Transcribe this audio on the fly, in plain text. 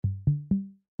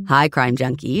Hi, Crime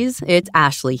Junkies. It's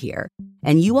Ashley here.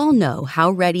 And you all know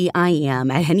how ready I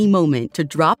am at any moment to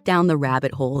drop down the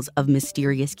rabbit holes of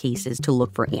mysterious cases to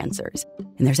look for answers.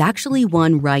 And there's actually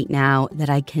one right now that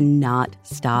I cannot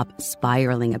stop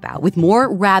spiraling about, with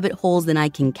more rabbit holes than I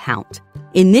can count.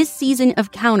 In this season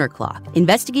of Counterclock,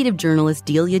 investigative journalist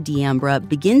Delia D'Ambra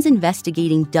begins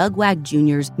investigating Doug Wag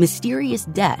Jr.'s mysterious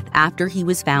death after he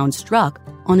was found struck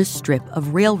on a strip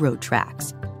of railroad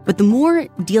tracks. But the more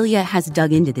Delia has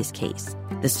dug into this case,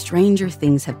 the stranger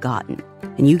things have gotten.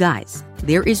 And you guys,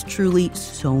 there is truly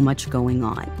so much going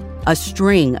on. A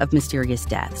string of mysterious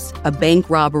deaths, a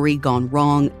bank robbery gone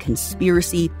wrong,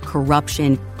 conspiracy,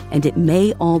 corruption, and it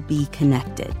may all be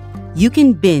connected. You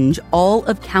can binge all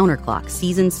of Counterclock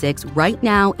Season 6 right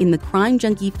now in the Crime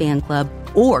Junkie fan club,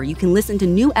 or you can listen to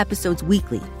new episodes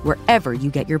weekly wherever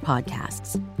you get your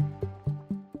podcasts.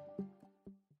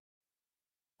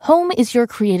 Home is your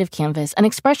creative canvas, an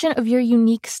expression of your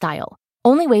unique style.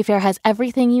 Only Wayfair has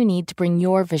everything you need to bring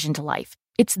your vision to life.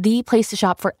 It's the place to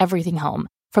shop for everything home,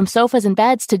 from sofas and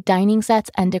beds to dining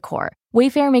sets and decor.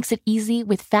 Wayfair makes it easy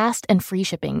with fast and free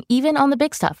shipping, even on the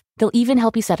big stuff. They'll even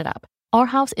help you set it up. Our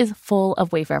house is full of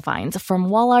Wayfair finds,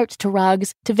 from wall art to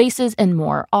rugs to vases and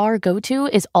more. Our go-to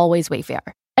is always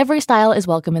Wayfair. Every style is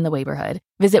welcome in the Wayborhood.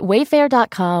 Visit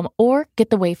wayfair.com or get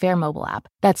the Wayfair mobile app.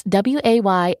 That's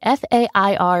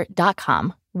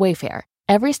WAYFAIR.com. Wayfair.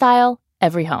 Every style,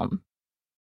 every home.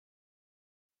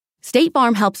 State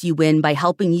Farm helps you win by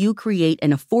helping you create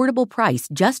an affordable price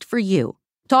just for you.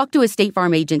 Talk to a State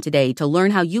Farm agent today to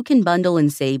learn how you can bundle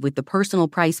and save with the Personal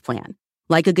Price Plan.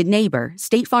 Like a good neighbor,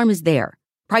 State Farm is there.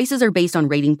 Prices are based on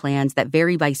rating plans that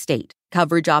vary by state.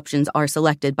 Coverage options are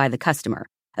selected by the customer.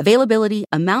 Availability,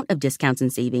 amount of discounts and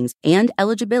savings, and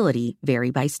eligibility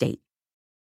vary by state.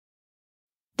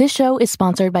 This show is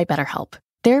sponsored by BetterHelp.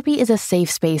 Therapy is a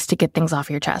safe space to get things off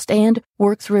your chest and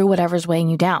work through whatever's weighing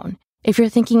you down. If you're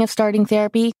thinking of starting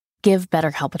therapy, give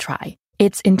BetterHelp a try.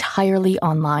 It's entirely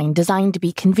online, designed to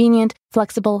be convenient,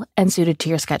 flexible, and suited to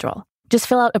your schedule. Just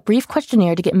fill out a brief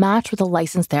questionnaire to get matched with a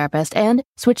licensed therapist and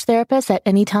switch therapists at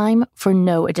any time for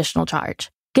no additional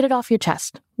charge. Get it off your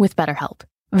chest with BetterHelp.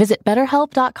 Visit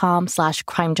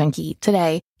BetterHelp.com/CrimeJunkie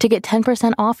today to get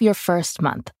 10% off your first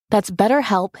month. That's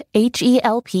BetterHelp,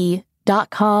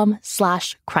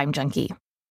 HELP.com/CrimeJunkie.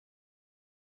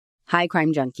 Hi,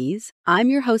 Crime Junkies. I'm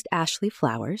your host, Ashley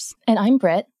Flowers. And I'm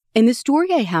Britt. And the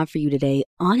story I have for you today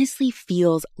honestly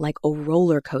feels like a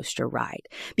roller coaster ride,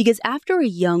 because after a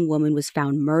young woman was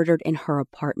found murdered in her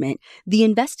apartment, the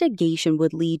investigation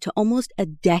would lead to almost a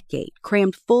decade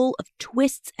crammed full of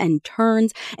twists and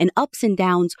turns and ups and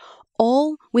downs,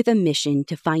 all with a mission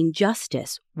to find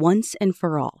justice once and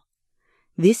for all.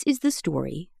 This is the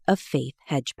story of Faith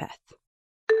Hedgepeth.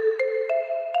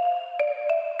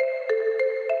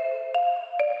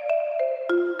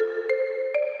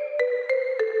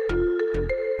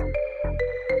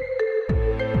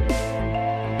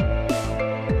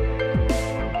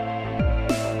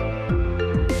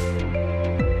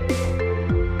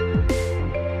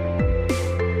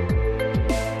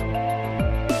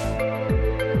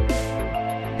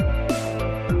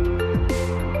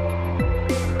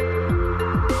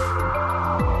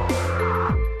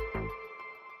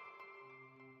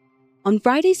 On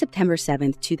Friday, September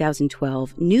 7th,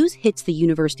 2012, news hits the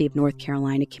University of North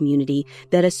Carolina community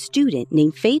that a student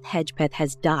named Faith Hedgepeth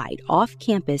has died off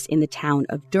campus in the town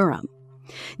of Durham.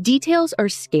 Details are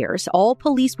scarce. All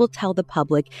police will tell the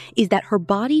public is that her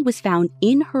body was found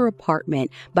in her apartment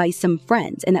by some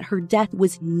friends and that her death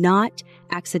was not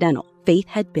accidental. Faith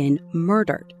had been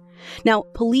murdered. Now,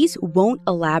 police won't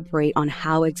elaborate on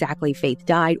how exactly Faith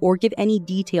died or give any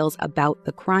details about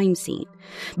the crime scene.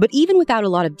 But even without a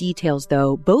lot of details,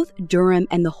 though, both Durham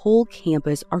and the whole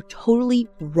campus are totally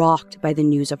rocked by the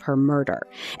news of her murder.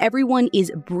 Everyone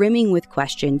is brimming with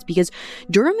questions because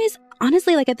Durham is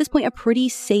honestly, at this point, a pretty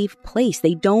safe place.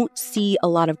 They don't see a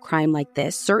lot of crime like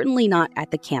this, certainly not at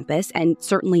the campus and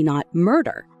certainly not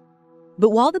murder.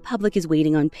 But while the public is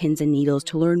waiting on pins and needles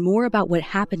to learn more about what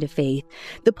happened to Faith,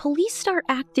 the police start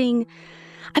acting,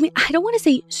 I don't want to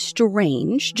say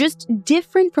strange, just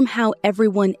different from how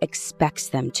everyone expects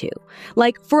them to.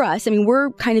 Like for us,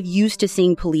 we're kind of used to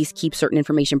seeing police keep certain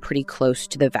information pretty close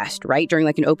to the vest, right? During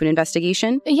an open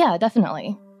investigation. Yeah,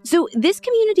 definitely. So this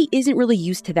community isn't really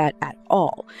used to that at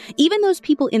all. Even those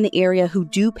people in the area who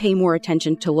do pay more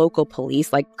attention to local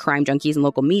police, like Crime Junkies and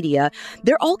local media,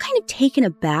 they're all kind of taken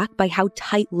aback by how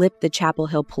tight-lipped the Chapel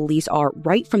Hill police are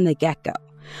right from the get-go.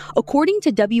 According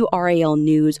to WRAL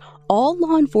News, all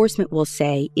law enforcement will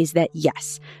say is that,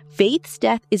 yes, Faith's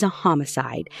death is a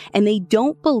homicide, and they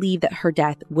don't believe that her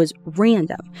death was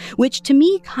random, which to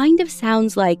me kind of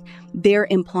sounds like they're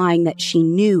implying that she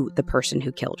knew the person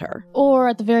who killed her. Or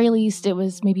at the very least, it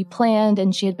was maybe planned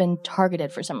and she had been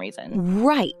targeted for some reason.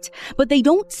 Right. But they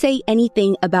don't say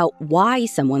anything about why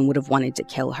someone would have wanted to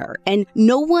kill her. And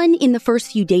no one in the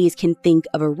first few days can think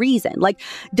of a reason. Like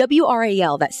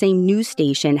WRAL, that same news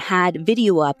station, had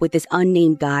video up with this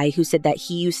unnamed guy who said that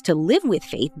he used to live with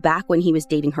Faith back when he was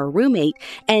dating her roommate,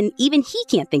 and even he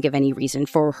can't think of any reason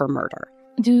for her murder.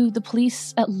 Do the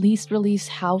police at least release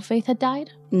how Faith had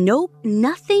died? Nope,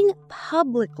 nothing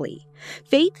publicly.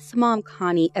 Faith's mom,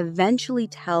 Connie, eventually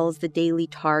tells the Daily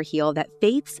Tar Heel that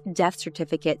Faith's death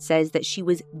certificate says that she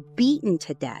was beaten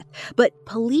to death, but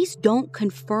police don't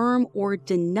confirm or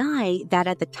deny that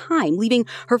at the time, leaving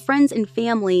her friends and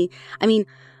family,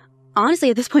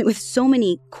 honestly, at this point, with so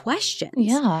many questions.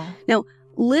 Yeah. Now,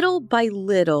 little by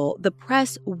little, the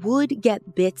press would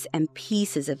get bits and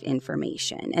pieces of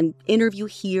information, an interview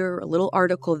here, a little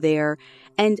article there,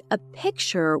 and a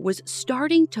picture was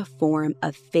starting to form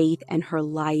of Faith and her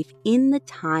life in the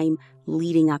time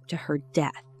leading up to her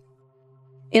death.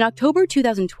 In October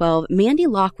 2012, Mandy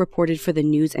Locke reported for the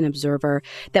News and Observer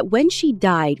that when she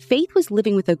died, Faith was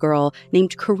living with a girl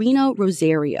named Karina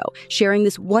Rosario, sharing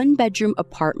this one-bedroom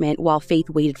apartment while Faith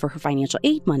waited for her financial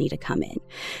aid money to come in.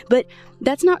 But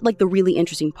that's not the really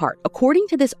interesting part. According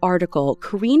to this article,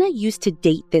 Karina used to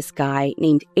date this guy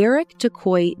named Eric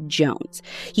Decoy Jones.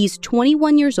 He's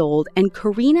 21 years old, and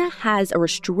Karina has a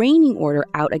restraining order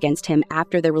out against him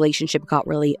after their relationship got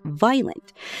really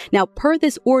violent. Now, per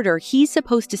this order, he's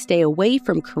supposed to stay away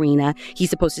from Karina. He's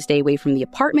supposed to stay away from the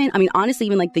apartment. Honestly,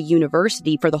 even the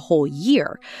university for the whole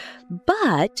year.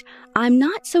 But I'm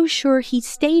not so sure he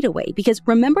stayed away, because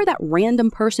remember that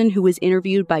random person who was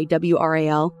interviewed by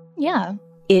WRAL? Yeah.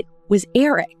 It was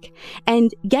Eric.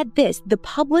 And get this, the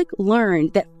public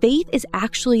learned that Faith is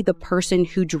actually the person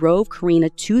who drove Karina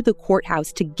to the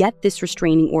courthouse to get this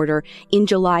restraining order in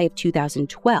July of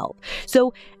 2012.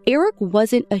 So Eric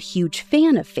wasn't a huge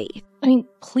fan of Faith.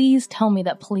 Please tell me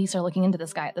that police are looking into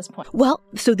this guy at this point. Well,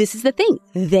 so this is the thing.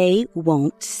 They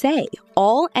won't say.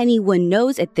 All anyone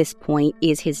knows at this point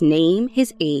is his name,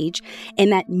 his age,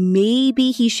 and that maybe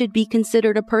he should be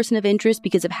considered a person of interest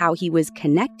because of how he was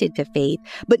connected to Faith,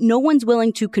 but no one's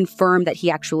willing to confirm that he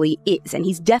actually is, and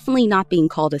he's definitely not being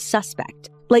called a suspect.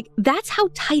 That's how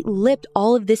tight-lipped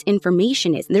all of this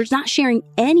information is. And there's not sharing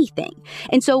anything.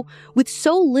 And so with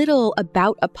so little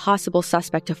about a possible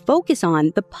suspect to focus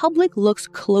on, the public looks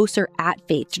closer at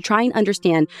Faith to try and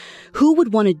understand who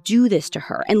would want to do this to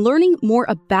her. And learning more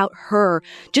about her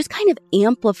just kind of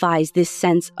amplifies this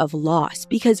sense of loss,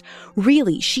 because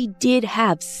really, she did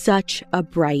have such a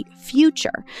bright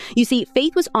future. You see,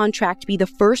 Faith was on track to be the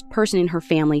first person in her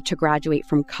family to graduate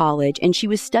from college, and she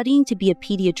was studying to be a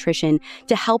pediatrician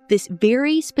to help this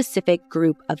very specific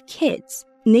group of kids,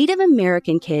 Native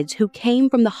American kids who came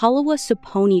from the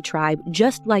Halawa-Saponi tribe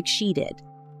just like she did.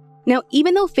 Now,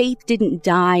 even though Faith didn't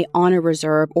die on a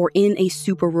reserve or in a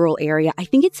super rural area, I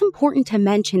think it's important to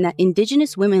mention that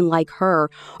Indigenous women like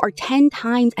her are 10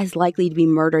 times as likely to be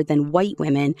murdered than white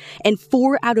women, and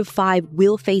 4 out of 5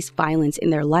 will face violence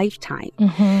in their lifetime.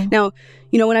 Mm-hmm. Now,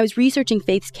 when I was researching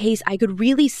Faith's case, I could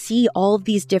really see all of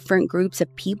these different groups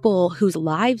of people whose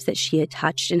lives that she had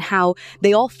touched and how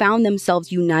they all found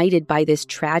themselves united by this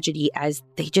tragedy as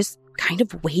they just kind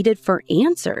of waited for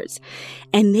answers.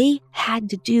 And they had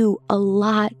to do a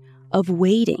lot of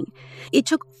waiting. It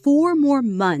took 4 more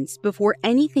months before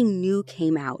anything new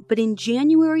came out, but in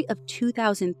January of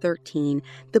 2013,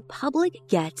 the public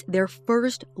gets their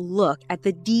first look at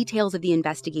the details of the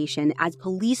investigation as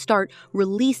police start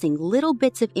releasing little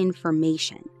bits of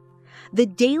information. The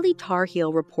Daily Tar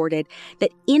Heel reported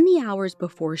that in the hours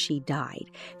before she died,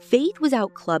 Faith was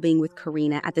out clubbing with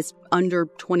Karina at this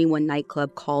under-21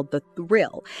 nightclub called The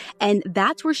Thrill, and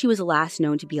that's where she was last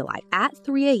known to be alive, at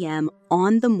 3 a.m.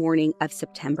 on the morning of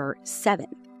September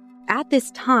 7th. At this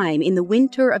time, in the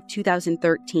winter of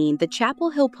 2013, the Chapel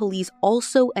Hill police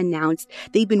also announced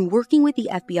they'd been working with the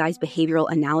FBI's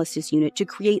Behavioral Analysis Unit to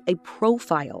create a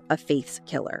profile of Faith's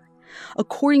killer.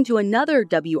 According to another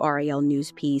WRAL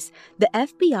news piece, the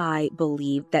FBI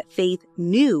believed that Faith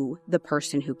knew the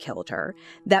person who killed her,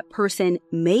 that person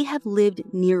may have lived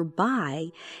nearby,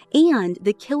 and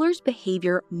the killer's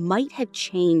behavior might have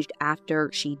changed after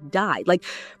she died.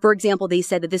 For example, they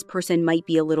said that this person might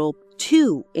be a little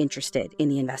too interested in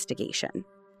the investigation.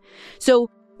 So,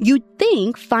 You'd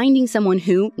think finding someone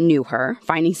who knew her,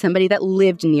 finding somebody that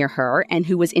lived near her, and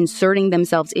who was inserting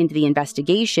themselves into the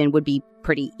investigation would be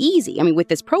pretty easy. I mean, with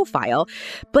this profile.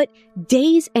 But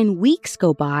days and weeks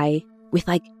go by with,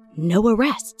 no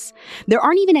arrests. There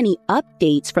aren't even any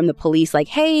updates from the police like,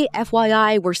 hey,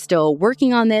 FYI, we're still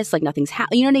working on this. Nothing's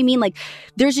happening. You know what I mean?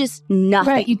 There's just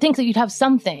nothing. Right. You'd think that you'd have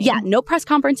something. Yeah. No press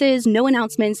conferences, no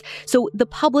announcements. So the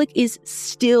public is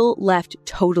still left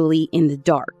totally in the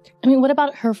dark. I mean, what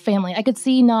about her family? I could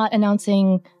see not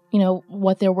announcing,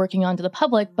 what they're working on to the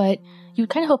public, but you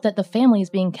kind of hope that the family is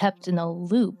being kept in the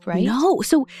loop, right? No.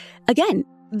 So again,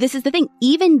 this is the thing.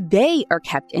 Even they are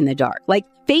kept in the dark.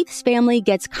 Faith's family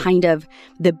gets kind of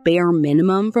the bare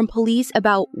minimum from police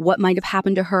about what might have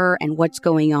happened to her and what's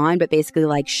going on. But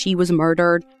basically, she was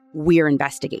murdered. We're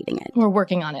investigating it. We're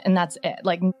working on it. And that's it.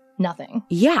 Nothing.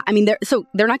 Yeah. I mean,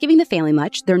 they're not giving the family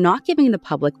much. They're not giving the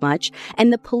public much.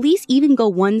 And the police even go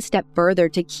one step further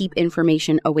to keep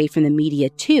information away from the media,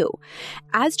 too.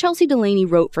 As Chelsea Delaney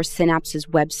wrote for Synapse's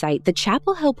website, the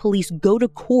Chapel Hill police go to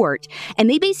court and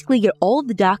they basically get all of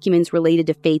the documents related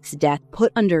to Faith's death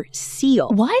put under seal.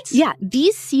 What? Yeah.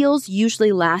 These seals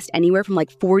usually last anywhere from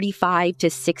 45 to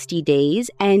 60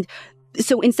 days. And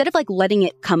so instead of letting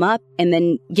it come up and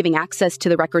then giving access to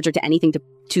the records or to anything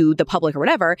to the public or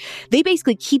whatever, they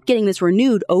basically keep getting this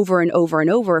renewed over and over and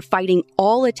over, fighting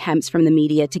all attempts from the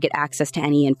media to get access to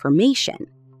any information.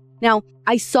 Now,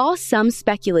 I saw some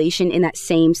speculation in that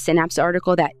same Synapse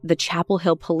article that the Chapel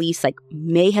Hill police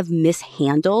may have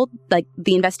mishandled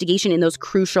the investigation in those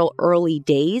crucial early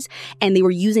days, and they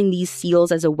were using these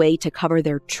seals as a way to cover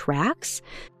their tracks.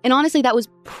 And honestly, that was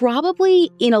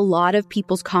probably in a lot of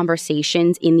people's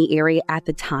conversations in the area at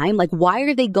the time. Why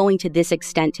are they going to this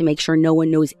extent to make sure no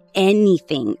one knows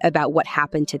anything about what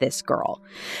happened to this girl?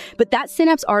 But that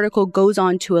Synapse article goes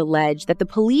on to allege that the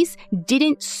police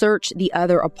didn't search the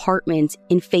other apartments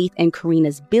in Faith and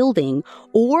Karina's building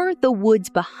or the woods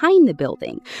behind the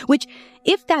building, which,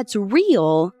 if that's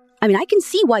real, I mean, I can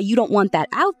see why you don't want that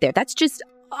out there. That's just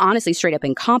honestly straight up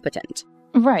incompetent.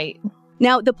 Right.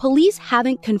 Now, the police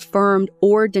haven't confirmed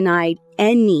or denied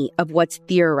any of what's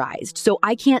theorized, so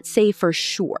I can't say for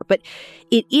sure, but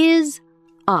it is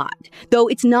odd, though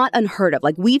it's not unheard of.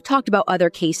 We've talked about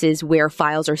other cases where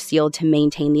files are sealed to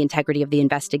maintain the integrity of the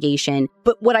investigation.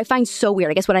 But what I find so weird,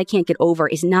 I guess what I can't get over,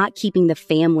 is not keeping the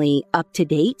family up to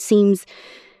date seems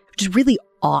just really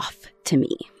off to me.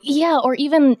 Yeah, or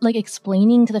even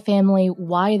explaining to the family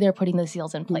why they're putting the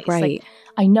seals in place. Right.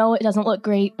 I know it doesn't look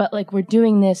great, but we're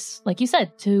doing this, like you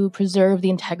said, to preserve the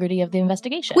integrity of the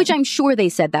investigation. Which I'm sure they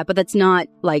said that, but that's not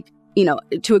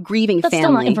to a grieving That's family.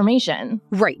 Still not information.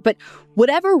 Right. But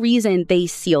whatever reason they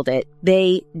sealed it,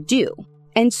 they do.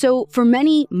 And so for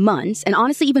many months, and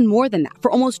honestly even more than that, for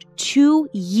almost 2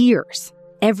 years,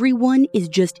 everyone is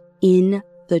just in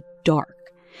the dark.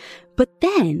 But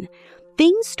then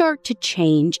things start to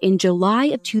change in July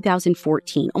of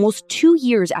 2014, almost 2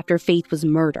 years after Faith was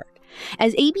murdered.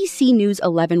 As ABC News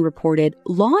 11 reported,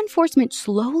 law enforcement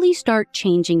slowly start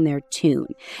changing their tune,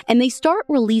 and they start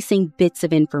releasing bits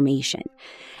of information.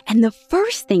 And the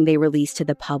first thing they release to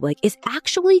the public is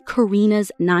actually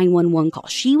Karina's 911 call.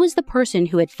 She was the person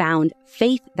who had found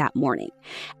Faith that morning.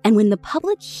 And when the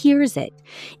public hears it,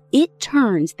 it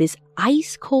turns this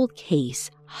ice-cold case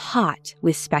hot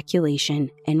with speculation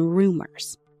and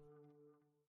rumors.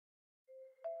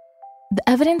 The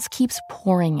evidence keeps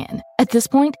pouring in. At this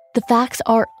point, the facts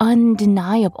are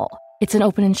undeniable. It's an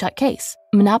open and shut case.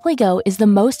 Monopoly Go is the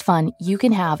most fun you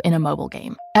can have in a mobile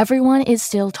game. Everyone is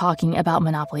still talking about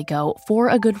Monopoly Go for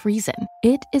a good reason.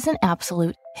 It is an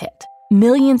absolute hit.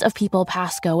 Millions of people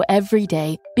pass Go every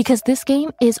day because this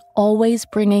game is always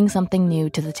bringing something new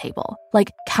to the table.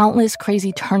 Like countless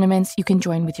crazy tournaments you can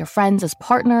join with your friends as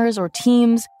partners or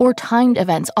teams, or timed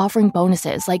events offering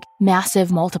bonuses like massive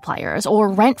multipliers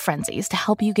or rent frenzies to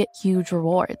help you get huge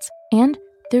rewards. And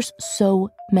there's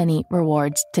so many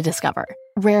rewards to discover.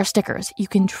 Rare stickers you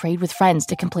can trade with friends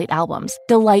to complete albums,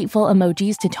 delightful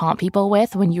emojis to taunt people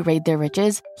with when you raid their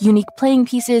riches, unique playing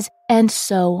pieces, and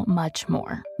so much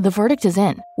more. The verdict is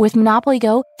in. With Monopoly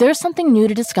Go, there's something new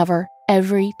to discover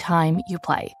every time you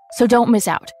play. So don't miss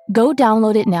out. Go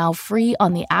download it now free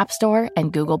on the App Store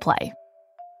and Google Play.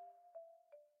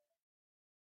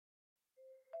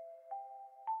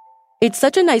 It's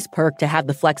such a nice perk to have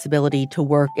the flexibility to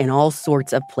work in all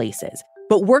sorts of places.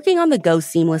 But working on the go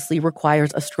seamlessly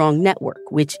requires a strong network,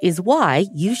 which is why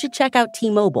you should check out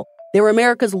T-Mobile. They're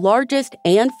America's largest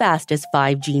and fastest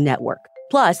 5G network.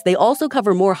 Plus, they also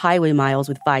cover more highway miles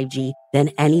with 5G than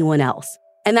anyone else.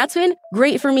 And that's been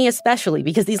great for me, especially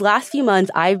because these last few months,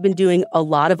 I've been doing a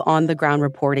lot of on-the-ground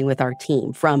reporting with our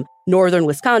team, from northern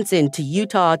Wisconsin to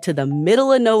Utah to the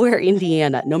middle of nowhere,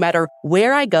 Indiana. No matter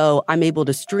where I go, I'm able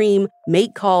to stream,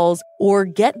 make calls, or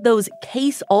get those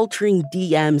case-altering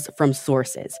DMs from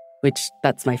sources, which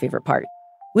that's my favorite part.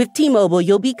 With T-Mobile,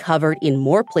 you'll be covered in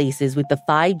more places with the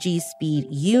 5G speed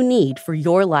you need for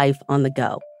your life on the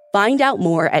go. Find out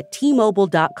more at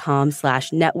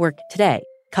T-Mobile.com/network today.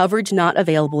 Coverage not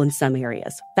available in some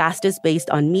areas. Fastest based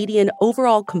on median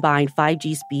overall combined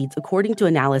 5G speeds, according to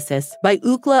analysis by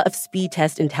Ookla of Speed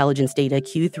Test Intelligence Data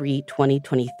Q3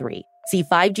 2023. See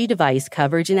 5G device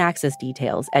coverage and access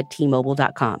details at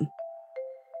T-Mobile.com.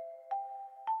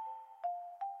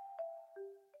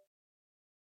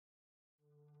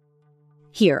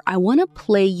 Here, I want to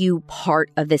play you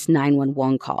part of this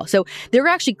 911 call. So there are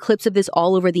actually clips of this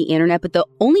all over the internet, but the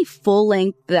only full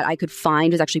length that I could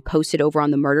find was actually posted over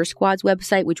on the Murder Squad's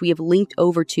website, which we have linked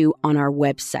over to on our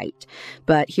website.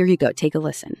 But here you go. Take a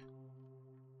listen.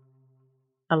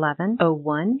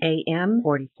 11:01 a.m.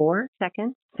 44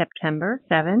 seconds, September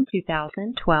 7,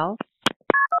 2012.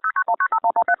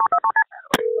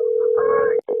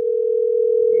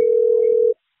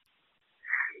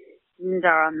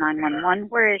 Durham 911,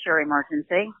 where is your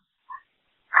emergency?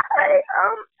 I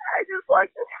just walked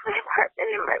into my apartment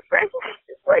and my friend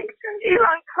is she's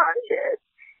unconscious.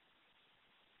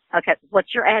 Okay,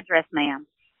 what's your address, ma'am?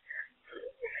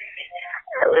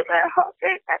 I live at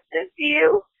Hawkins at the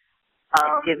View.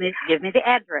 Give me the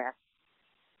address.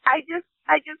 I just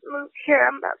moved here.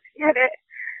 I'm about to get it.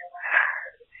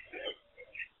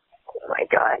 Oh my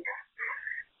God.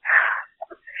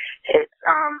 It's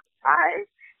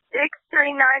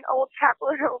 5639 Old Chapel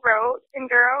Hill Road in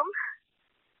Durham.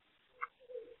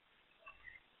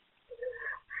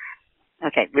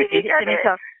 Okay, repeat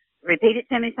it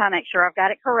to me so I make sure I've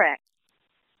got it correct.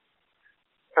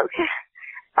 Okay.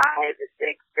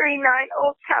 5639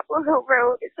 Old Chapel Hill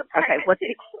Road. It's apartment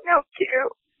 1602.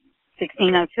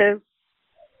 1602?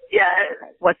 Yes.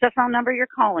 Okay. What's the phone number you're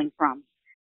calling from?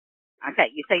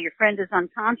 Okay, you say your friend is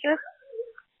unconscious?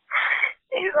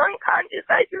 He's unconscious.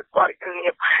 I just walked in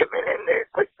the apartment and there's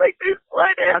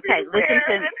blood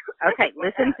everywhere. Okay,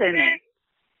 listen to me.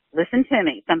 Listen to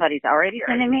me. Somebody's already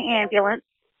sending the ambulance.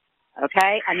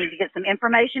 Okay, I need to get some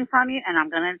information from you, and I'm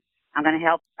gonna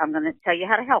tell you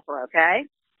how to help her. Okay.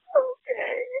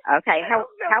 Okay. Okay. How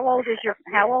old is she?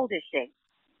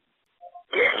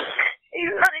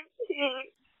 She's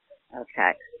 19.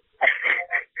 Okay.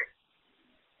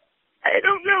 I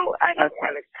don't know. I don't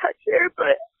want to touch her,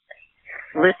 but.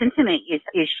 Listen to me.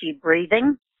 Is she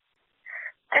breathing?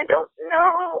 I don't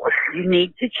know. You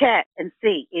need to check and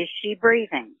see. Is she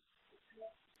breathing?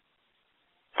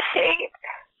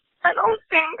 I don't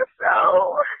think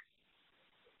so.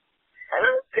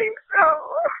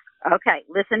 Okay,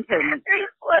 listen to me. There's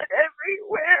blood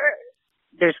everywhere.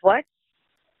 There's what?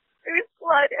 There's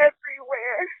blood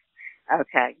everywhere.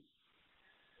 Okay.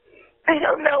 I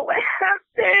don't know what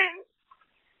happened.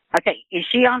 Okay, is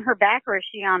she on her back or is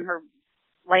she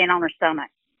laying on her stomach?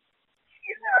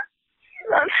 She's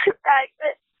on her back,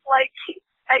 but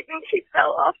I think she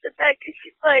fell off the bed because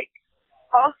she's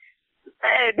off the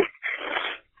bed.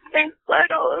 There's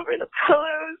blood all over the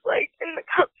pillows, in the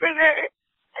comforter.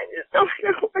 I just don't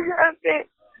know what happened.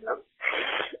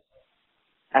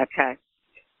 Okay.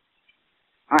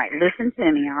 All right, listen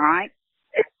to me, all right?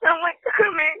 Is someone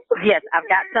coming? Yes, I've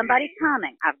got somebody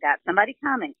coming.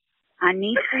 I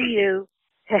need for you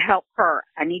to help her.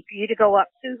 I need for you to go up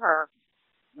to her.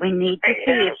 We need to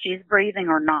see if she's breathing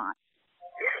or not.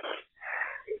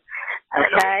 Okay?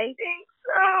 I don't think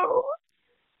so.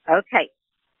 Okay.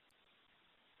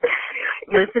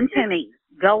 Listen to me.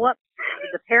 Go up.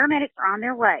 The paramedics are on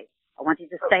their way. I want you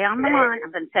to stay on the line.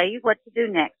 I'm going to tell you what to do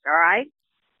next, all right?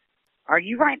 Are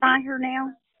you right by her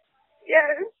now?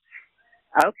 Yes.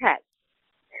 Okay.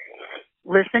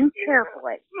 Listen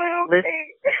carefully.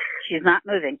 She's not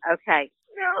moving. Okay.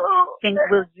 No.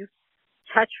 Will you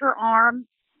touch her arm?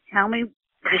 Tell me,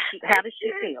 how does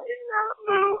she feel? She's not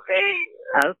moving.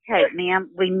 Okay, ma'am,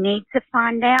 we need to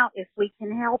find out if we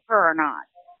can help her or not.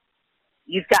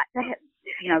 You've got to,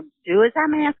 do as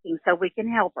I'm asking so we can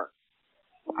help her.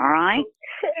 All right?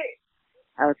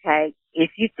 Okay.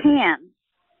 If you can,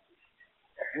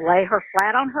 lay her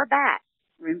flat on her back.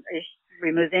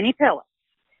 Remove any pillow.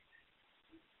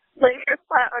 Lay her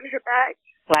flat on her back?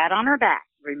 Flat on her back.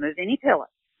 Remove any pillow.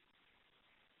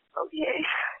 Okay.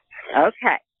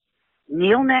 Okay.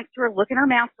 Kneel next to her. Look in her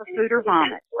mouth for food or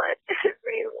vomit.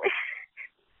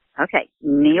 Okay.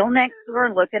 Kneel next to her.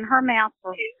 Look in her mouth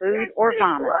for food or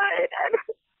vomit.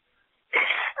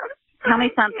 Tell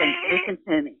me something. Listen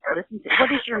to me.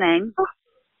 What is your name?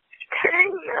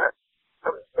 Karina.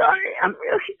 I'm sorry. I'm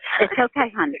really sorry. It's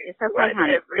okay, honey. It's okay,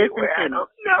 honey. Listen to me. I don't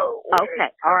know.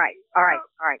 Okay. All right.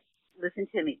 Listen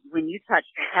to me. When you touched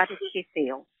her, how does she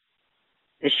feel?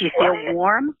 Does she feel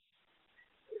warm?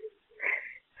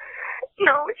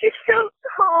 No, she feels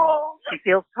cold. She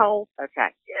feels cold? Okay.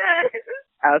 Yes.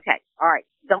 Okay. All right.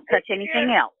 Don't touch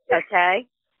anything else, okay?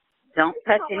 Don't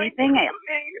touch anything else.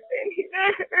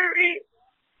 Hurry.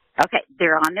 Okay,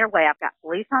 they're on their way. I've got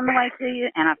police on the way to you,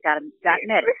 and I've got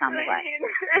medics on the way.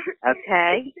 Okay? I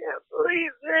can't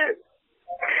believe this.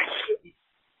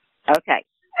 Okay.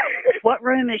 What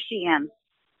room is she in?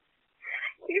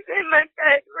 She's in my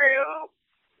bedroom.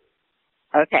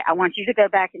 Okay, I want you to go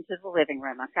back into the living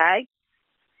room, okay?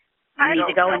 I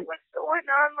don't know what's going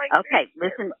on. Like, okay,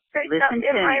 listen to me.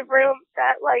 In my room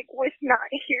that, like, was not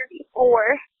here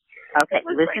before. Okay, it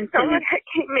was listen like to someone me. that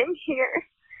came in here.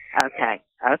 Okay.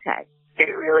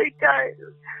 It really does.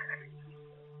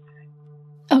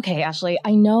 Okay, Ashley,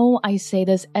 I know I say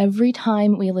this every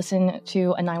time we listen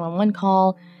to a 911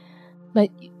 call, but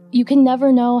you can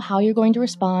never know how you're going to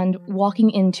respond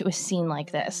walking into a scene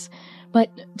like this. But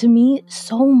to me,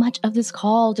 so much of this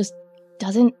call just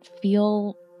doesn't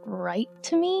feel right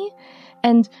to me.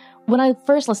 And when I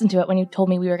first listened to it, when you told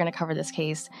me we were going to cover this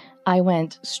case, I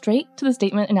went straight to the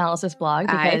statement analysis blog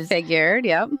because I figured,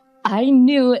 yep. I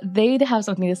knew they'd have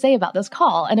something to say about this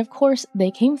call. And of course,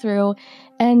 they came through.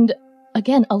 And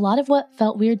again, a lot of what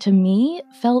felt weird to me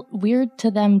felt weird to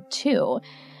them too.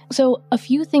 So a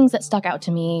few things that stuck out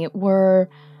to me were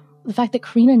the fact that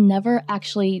Karina never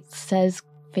actually says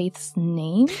Faith's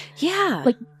name. Yeah.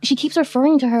 Like, she keeps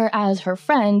referring to her as her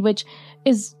friend, which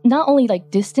is not only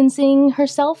like distancing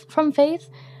herself from Faith,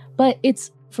 but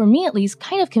it's, for me at least,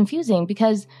 kind of confusing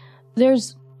because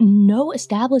there's no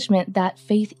establishment that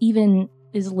Faith even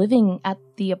is living at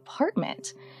the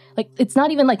apartment. Like, it's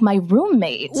not even like my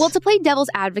roommate. Well, to play devil's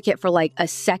advocate for like a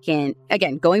second,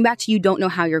 again, going back to you don't know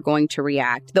how you're going to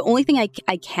react. The only thing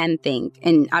I can think,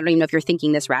 and I don't even know if you're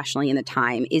thinking this rationally in the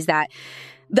time, is that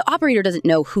the operator doesn't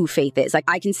know who Faith is. Like,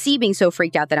 I can see being so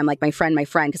freaked out that I'm like, my friend,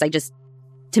 because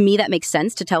to me, that makes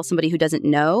sense to tell somebody who doesn't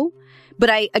know. But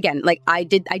I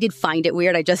did find it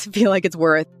weird. I just feel like it's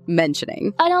worth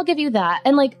mentioning. And I'll give you that.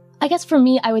 And like, I guess for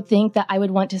me, I would think that I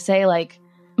would want to say like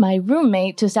my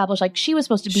roommate to establish like she was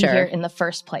supposed to be here in the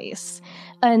first place.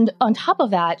 And on top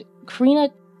of that, Karina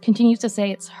continues to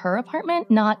say it's her apartment,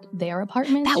 not their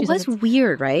apartment. That was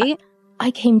weird, right?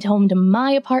 I came home to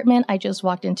my apartment. I just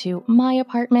walked into my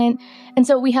apartment. And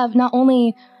so we have not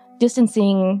only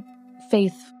distancing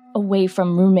Faith away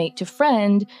from roommate to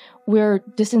friend, we're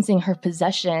distancing her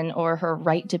possession or her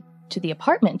right to the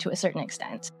apartment to a certain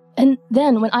extent. And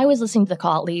then when I was listening to the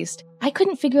call, at least, I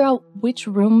couldn't figure out which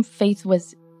room Faith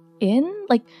was in.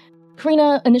 Like,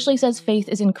 Karina initially says Faith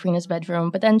is in Karina's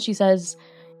bedroom, but then she says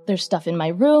there's stuff in my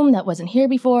room that wasn't here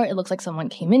before. It looks like someone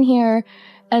came in here.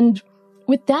 And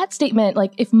with that statement,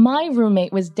 like, if my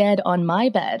roommate was dead on my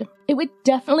bed, it would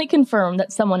definitely confirm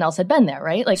that someone else had been there,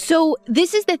 right? Like, so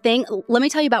this is the thing. Let me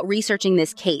tell you about researching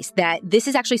this case, that this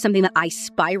is actually something that I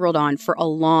spiraled on for a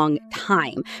long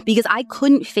time because I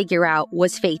couldn't figure out,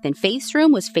 was Faith in Faith's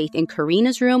room? Was Faith in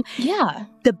Karina's room? Yeah.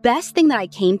 The best thing that I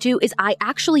came to is I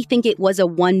actually think it was a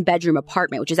 1-bedroom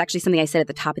apartment, which is actually something I said at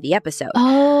the top of the episode.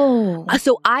 Oh.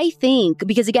 So I think,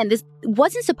 because again, this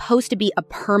wasn't supposed to be a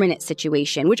permanent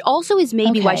situation, which also is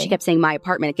maybe why she kept saying my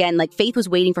apartment. Again, like, Faith was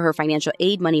waiting for her financial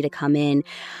aid money to come in.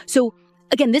 So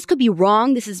again, this could be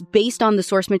wrong. This is based on the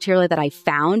source material that I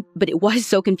found, but it was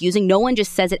so confusing. No one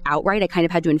just says it outright. I kind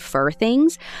of had to infer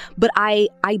things. But I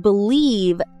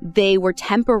believe they were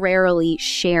temporarily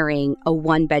sharing a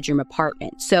 1-bedroom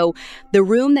apartment. So the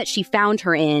room that she found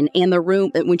her in and the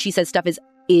room, when she says stuff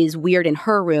is weird in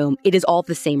her room, it is all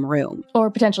the same room.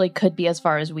 Or potentially could be, as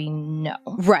far as we know.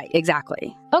 Right,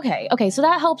 exactly. Okay, so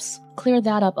that helps clear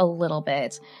that up a little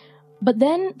bit. But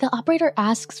then the operator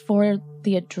asks for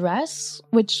the address,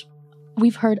 which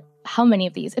we've heard how many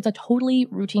of these. It's a totally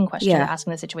routine question to ask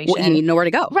in this situation. Well, you need to know where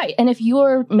to go. Right, and if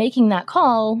you're making that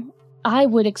call, I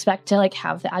would expect to like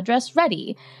have the address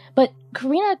ready. But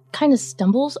Karina kind of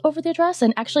stumbles over the address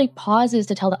and actually pauses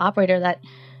to tell the operator that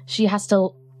she has to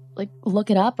like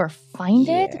look it up or find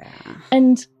it.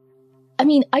 And I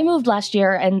mean, I moved last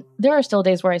year and there are still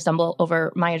days where I stumble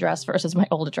over my address versus my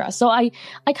old address. So I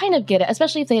kind of get it,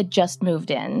 especially if they had just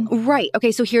moved in. Right.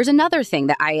 Okay, so here's another thing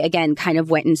that I, again, kind of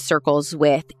went in circles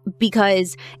with,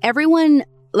 because everyone,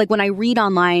 like when I read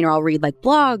online or I'll read like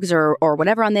blogs or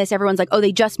whatever on this, everyone's like, oh,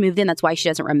 they just moved in, that's why she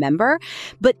doesn't remember.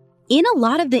 But in a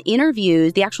lot of the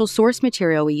interviews, the actual source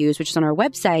material we use, which is on our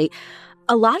website,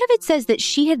 a lot of it says that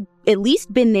she had at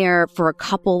least been there for a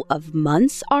couple of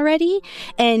months already.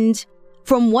 And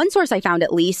from one source I found,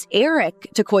 at least, Eric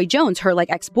Takoy Jones, her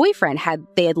ex-boyfriend, had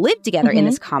lived together in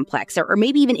this complex, or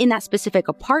maybe even in that specific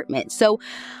apartment. So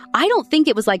I don't think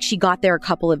it was like she got there a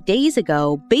couple of days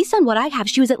ago. Based on what I have,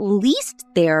 she was at least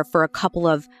there for a couple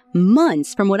of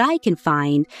months from what I can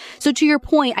find. So to your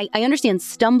point, I understand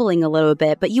stumbling a little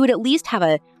bit, but you would at least have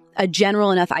a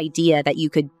general enough idea that you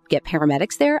could get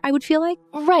paramedics there, I would feel like.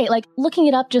 Right. Looking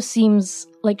it up just seems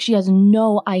like she has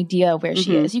no idea where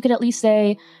she is. You could at least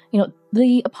say,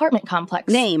 the apartment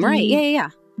complex. Name, right. Yeah.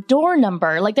 Door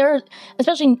number.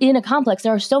 Especially in a complex,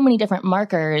 there are so many different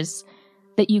markers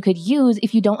that you could use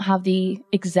if you don't have the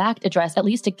exact address, at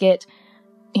least to get,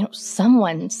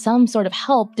 some sort of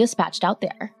help dispatched out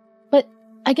there. But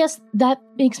I guess that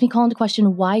makes me call into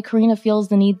question why Karina feels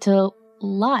the need to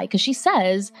lie. Because she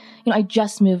says, I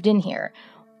just moved in here.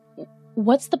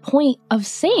 What's the point of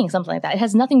saying something like that? It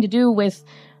has nothing to do with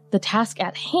the task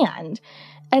at hand.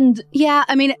 And yeah,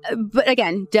 but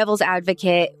again, devil's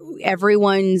advocate,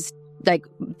 everyone's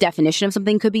definition of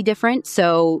something could be different.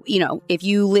 So, if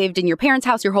you lived in your parents'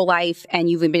 house your whole life and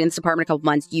you've been in this apartment a couple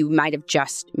months, you might have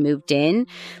just moved in.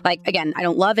 Again, I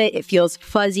don't love it. It feels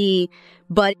fuzzy.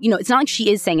 But, it's not like she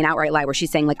is saying an outright lie where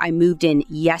she's saying, I moved in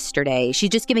yesterday. She's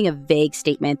just giving a vague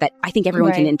statement that I think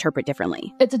everyone can interpret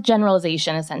differently. It's a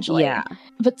generalization, essentially. Yeah.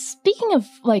 But speaking of,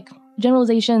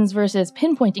 generalizations versus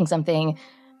pinpointing something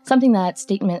that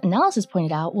statement analysis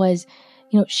pointed out was,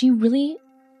 she really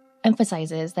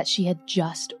emphasizes that she had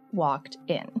just walked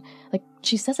in.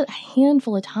 She says it a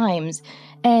handful of times.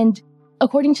 And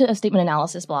according to a statement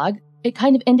analysis blog, it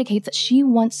kind of indicates that she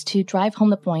wants to drive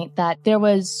home the point that there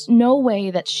was no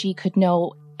way that she could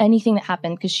know anything that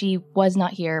happened because she was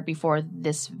not here before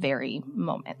this very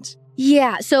moment.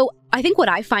 Yeah. So I think what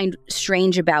I find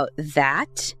strange about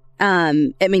that,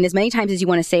 as many times as you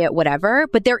want to say it, whatever,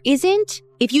 but there isn't,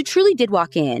 if you truly did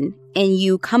walk in and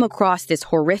you come across this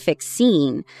horrific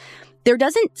scene, there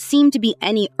doesn't seem to be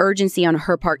any urgency on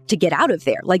her part to get out of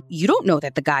there. You don't know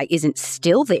that the guy isn't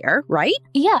still there, right?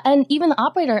 Yeah, and even the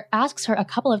operator asks her a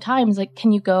couple of times,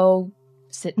 can you go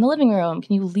sit in the living room?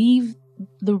 Can you leave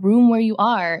the room where you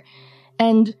are?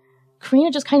 And Karina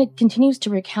just kind of continues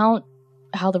to recount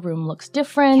how the room looks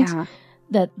different,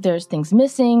 that there's things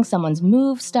missing, someone's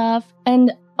moved stuff.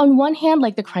 And on one hand,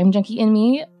 the crime junkie in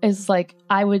me is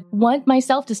I would want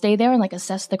myself to stay there and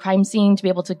assess the crime scene to be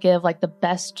able to give the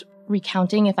best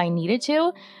recounting if I needed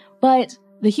to. But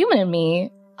the human in me,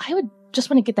 I would just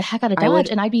want to get the heck out of Dodge,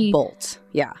 and I'd be bolt.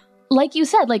 Yeah. Like you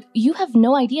said, you have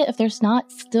no idea if there's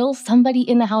not still somebody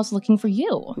in the house looking for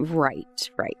you. Right.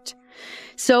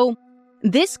 So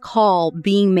this call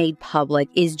being made public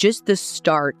is just the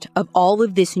start of all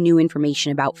of this new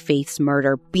information about Faith's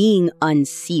murder being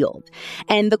unsealed.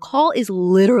 And the call is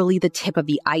literally the tip of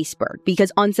the iceberg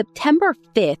because on September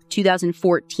 5th,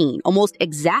 2014, almost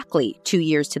exactly 2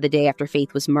 years to the day after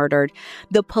Faith was murdered,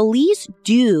 the police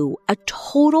do a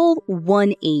total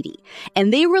 180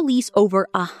 and they release over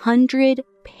 100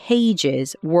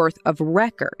 pages worth of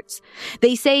records.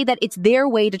 They say that it's their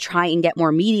way to try and get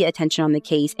more media attention on the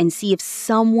case and see if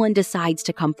someone decides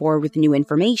to come forward with new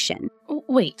information.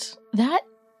 Wait, that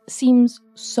seems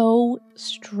so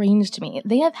strange to me.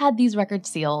 They have had these records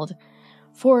sealed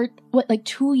for,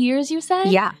 2 years, you said?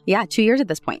 Yeah, 2 years at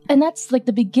this point. And that's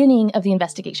the beginning of the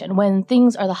investigation, when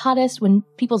things are the hottest, when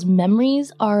people's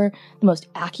memories are the most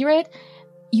accurate.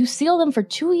 You seal them for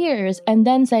 2 years and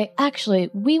then say, actually,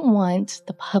 we want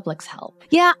the public's help.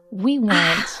 Yeah. We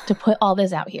want to put all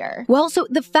this out here. Well, so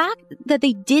the fact that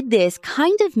they did this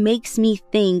kind of makes me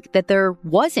think that there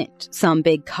wasn't some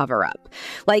big cover-up.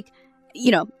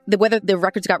 Whether the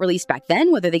records got released back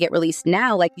then, whether they get released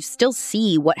now, you still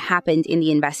see what happened in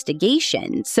the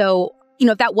investigation. So,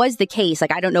 if that was the case,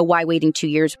 I don't know why waiting 2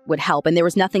 years would help. And there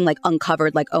was nothing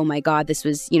uncovered, oh my God, this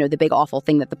was, the big awful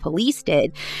thing that the police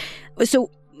did. So,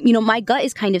 my gut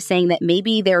is kind of saying that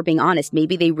maybe they're being honest.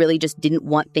 Maybe they really just didn't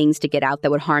want things to get out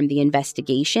that would harm the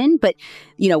investigation. But,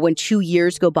 when 2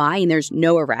 years go by and there's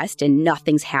no arrest and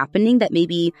nothing's happening, that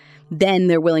maybe then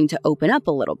they're willing to open up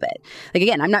a little bit.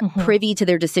 Again, I'm not privy to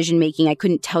their decision making. I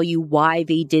couldn't tell you why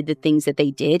they did the things that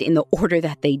they did in the order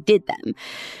that they did them.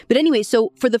 But anyway,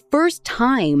 so for the first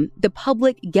time, the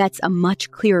public gets a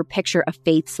much clearer picture of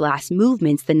Faith's last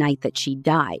movements the night that she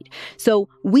died. So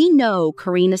we know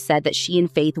Karina said that she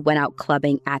and Faith went out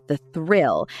clubbing at the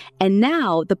Thrill. And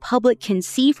now the public can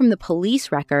see from the police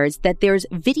records that there's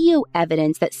video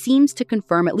evidence that seems to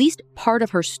confirm at least part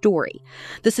of her story.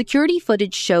 The security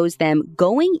footage shows them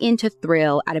going into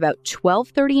Thrill at about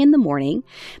 12:30 in the morning.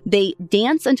 They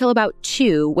dance until about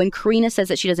 2 when Karina says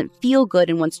that she doesn't feel good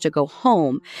and wants to go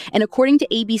home. And according to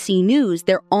ABC News,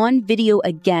 they're on video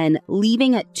again,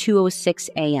 leaving at 2:06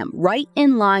 a.m., right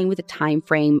in line with the time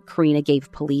frame Karina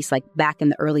gave police, like back in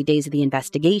the early days of the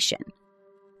investigation.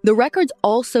 The records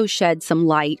also shed some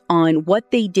light on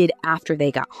what they did after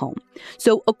they got home.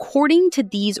 So according to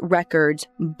these records,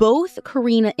 both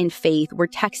Karina and Faith were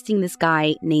texting this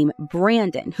guy named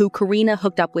Brandon, who Karina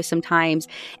hooked up with sometimes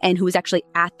and who was actually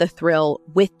at the Thrill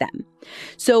with them.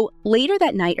 So later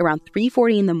that night, around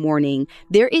 3:40 in the morning,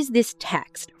 there is this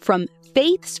text from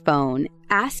Faith's phone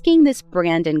asking this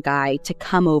Brandon guy to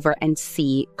come over and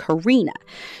see Karina.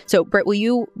 So, Britt, will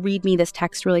you read me this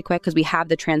text really quick? Because we have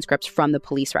the transcripts from the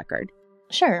police record.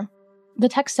 Sure. The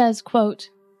text says, quote,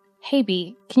 "Hey,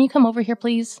 B, can you come over here,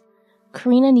 please?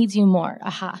 Karina needs you more,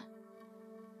 aha.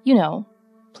 You know,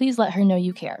 please let her know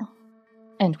you care."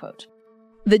 End quote.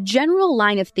 The general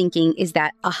line of thinking is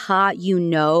that aha, you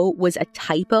know, was a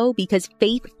typo because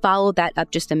Faith followed that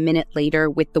up just a minute later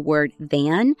with the word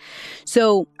than.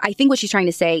 So I think what she's trying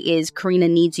to say is Karina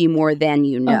needs you more than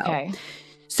you know. Okay.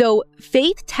 So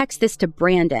Faith texts this to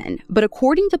Brandon, but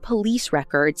according to police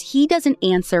records, he doesn't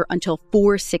answer until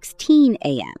 4:16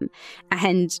 a.m.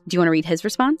 And do you want to read his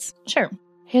response? Sure.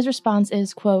 His response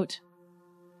is, quote,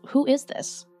 "Who is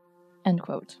this?" End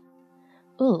quote.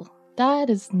 Ooh. That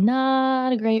is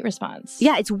not a great response.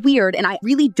 Yeah, it's weird, and I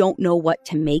really don't know what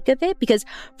to make of it because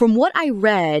from what I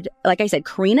read, like I said,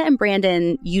 Karina and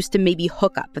Brandon used to maybe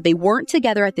hook up, but they weren't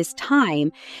together at this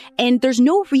time, and there's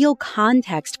no real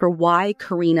context for why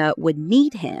Karina would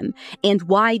need him and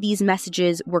why these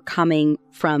messages were coming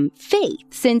from Faith,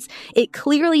 since it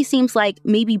clearly seems like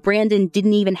maybe Brandon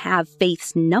didn't even have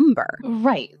Faith's number.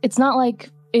 Right. It's not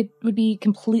like it would be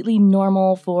completely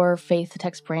normal for Faith to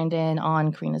text Brandon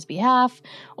on Karina's behalf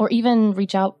or even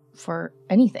reach out for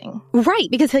anything. Right,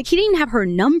 because he didn't have her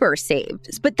number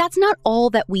saved. But that's not all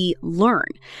that we learn.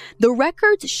 The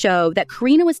records show that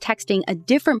Karina was texting a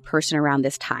different person around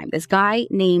this time, this guy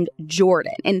named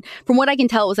Jordan. And from what I can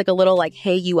tell, it was like a little like,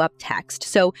 hey, you up text.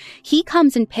 So he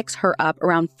comes and picks her up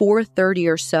around 4:30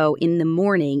 or so in the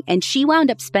morning, and she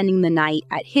wound up spending the night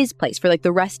at his place for like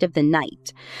the rest of the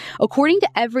night. According to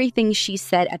everything she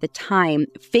said at the time,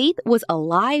 Faith was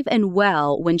alive and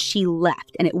well when she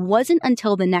left, and it wasn't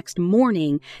until the next morning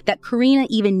that Karina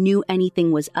even knew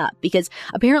anything was up, because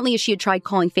apparently she had tried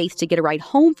calling Faith to get a ride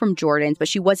home from Jordan's, but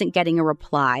she wasn't getting a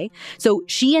reply. So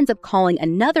she ends up calling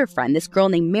another friend, this girl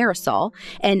named Marisol,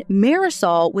 and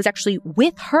Marisol was actually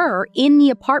with her in the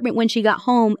apartment when she got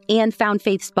home and found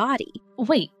Faith's body.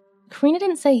 Wait, Karina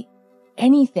didn't say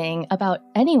anything about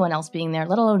anyone else being there,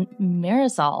 let alone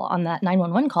Marisol on that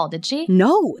 911 call, did she?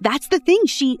 No, that's the thing.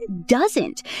 She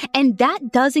doesn't. And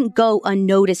that doesn't go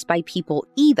unnoticed by people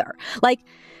either. Like,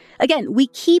 again, we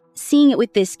keep seeing it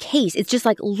with this case. It's just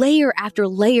like layer after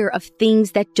layer of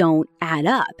things that don't add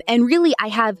up. And really, I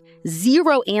have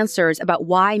zero answers about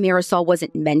why Marisol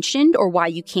wasn't mentioned or why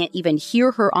you can't even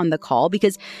hear her on the call,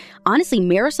 because honestly,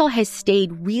 Marisol has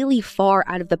stayed really far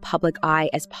out of the public eye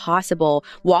as possible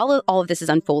while all of this is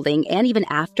unfolding and even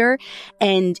after.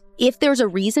 And if there's a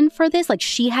reason for this, like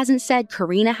she hasn't said,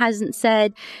 Karina hasn't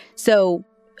said. So,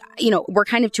 we're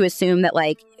kind of to assume that,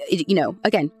 like,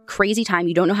 again, crazy time.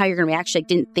 You don't know how you're going to react. She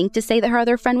didn't think to say that her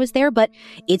other friend was there, but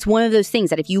it's one of those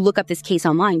things that if you look up this case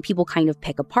online, people kind of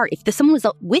pick apart. If someone was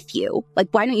with you, like,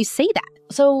 why don't you say that?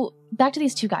 So back to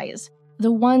these two guys,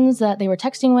 the ones that they were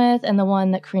texting with and the one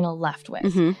that Karina left with.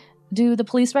 Mm-hmm. Do the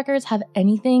police records have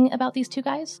anything about these two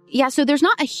guys? Yeah, so there's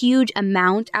not a huge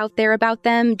amount out there about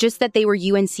them, just that they were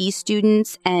UNC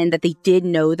students and that they did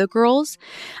know the girls.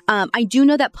 I do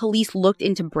know that police looked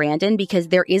into Brandon because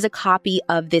there is a copy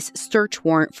of this search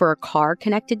warrant for a car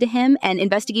connected to him, and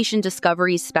Investigation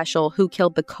Discovery's special Who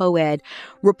Killed the Co-Ed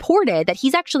reported that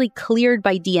he's actually cleared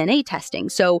by DNA testing.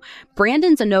 So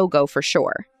Brandon's a no-go for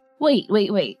sure. Wait.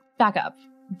 Back up.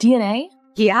 DNA?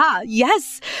 Yeah,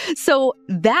 yes. So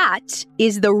that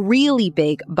is the really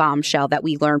big bombshell that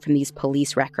we learned from these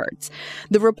police records.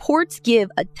 The reports give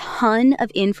a ton of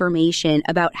information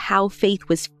about how Faith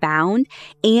was found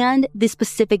and the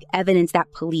specific evidence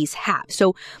that police have.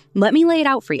 So let me lay it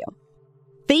out for you.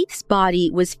 Faith's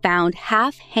body was found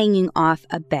half hanging off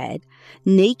a bed,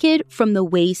 naked from the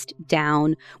waist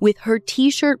down, with her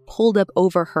t-shirt pulled up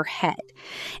over her head.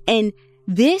 And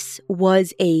this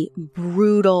was a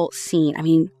brutal scene. I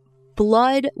mean,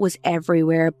 blood was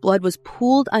everywhere. Blood was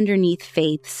pooled underneath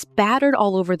Faith, spattered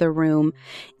all over the room.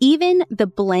 Even the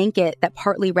blanket that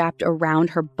partly wrapped around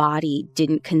her body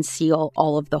didn't conceal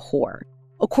all of the horror.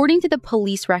 According to the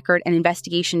police record and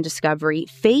investigation discovery,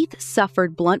 Faith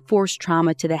suffered blunt force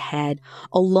trauma to the head,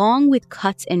 along with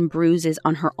cuts and bruises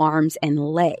on her arms and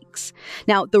legs.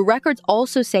 Now, the records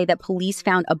also say that police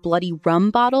found a bloody rum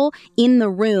bottle in the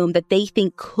room that they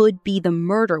think could be the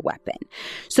murder weapon.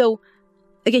 So,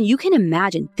 again, you can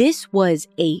imagine this was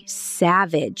a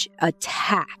savage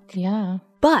attack. Yeah.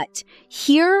 But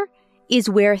here is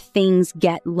where things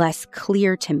get less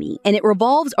clear to me. And it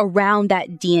revolves around that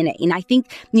DNA. And I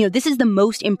think, this is the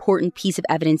most important piece of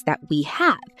evidence that we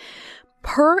have.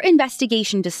 Per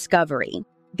investigation discovery,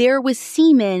 there was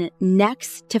semen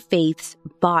next to Faith's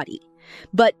body.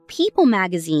 But People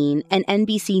magazine and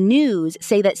NBC News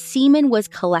say that semen was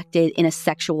collected in a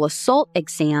sexual assault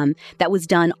exam that was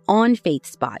done on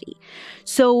Faith's body.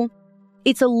 So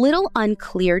it's a little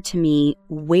unclear to me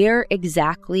where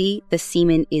exactly the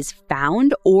semen is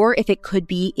found or if it could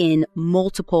be in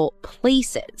multiple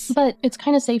places. But it's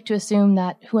kind of safe to assume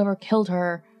that whoever killed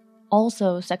her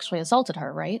also sexually assaulted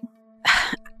her, right?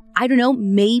 I don't know,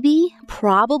 maybe,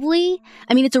 probably.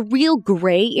 I mean, it's a real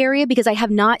gray area because I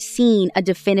have not seen a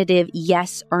definitive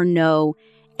yes or no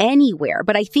anywhere.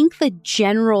 But I think the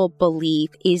general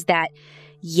belief is that,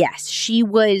 yes, she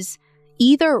was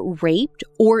either raped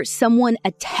or someone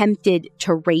attempted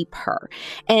to rape her.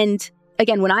 And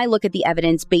again, when I look at the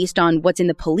evidence based on what's in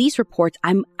the police reports,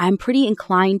 I'm pretty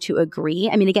inclined to agree.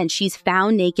 I mean, again, she's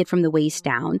found naked from the waist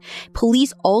down.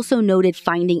 Police also noted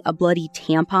finding a bloody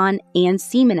tampon and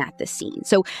semen at the scene.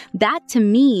 So that, to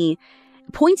me,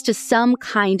 points to some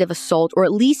kind of assault or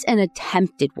at least an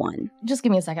attempted one. Just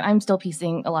give me a second. I'm still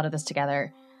piecing a lot of this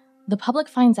together. The public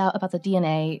finds out about the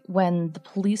DNA when the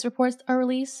police reports are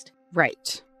released.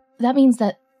 Right. That means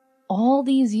that all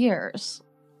these years,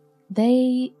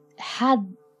 they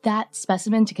had that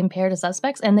specimen to compare to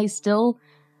suspects and they still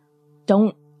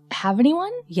don't have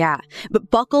anyone? Yeah, but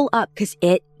buckle up because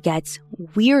it gets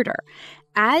weirder.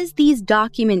 As these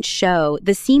documents show,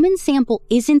 the semen sample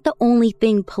isn't the only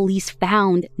thing police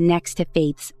found next to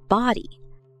Faith's body.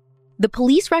 The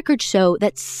police records show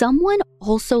that someone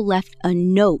also left a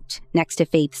note next to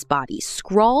Faith's body,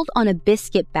 scrawled on a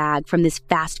biscuit bag from this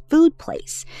fast food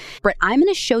place. Brett, I'm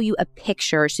going to show you a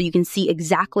picture so you can see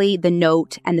exactly the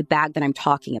note and the bag that I'm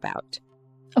talking about.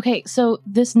 Okay, so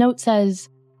this note says,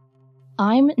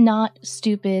 "I'm not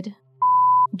stupid,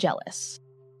 jealous."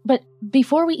 But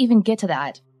before we even get to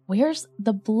that, where's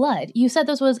the blood? You said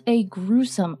this was a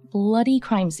gruesome, bloody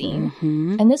crime scene.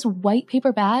 Mm-hmm. And this white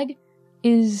paper bag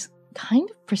is kind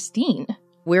of pristine.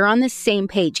 We're on the same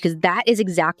page because that is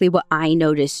exactly what I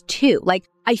noticed too. Like,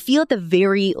 I feel at the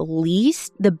very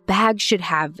least, the bag should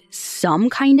have some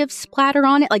kind of splatter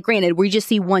on it. Like, granted, we just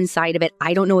see one side of it.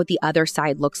 I don't know what the other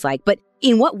side looks like. But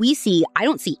in what we see, I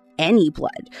don't see any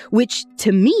blood, which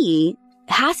to me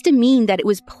has to mean that it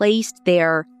was placed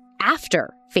there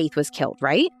after Faith was killed,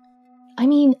 right? I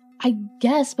mean, I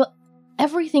guess, but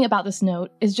everything about this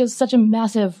note is just such a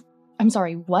massive, I'm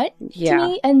sorry, what? Yeah. To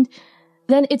me. And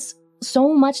then it's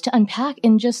so much to unpack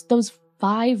in just those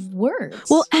 5 words.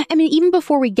 Well, I mean, even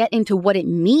before we get into what it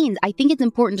means, I think it's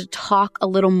important to talk a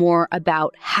little more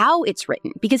about how it's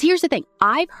written. Because here's the thing.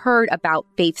 I've heard about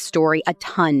Faith's story a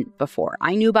ton before.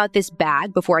 I knew about this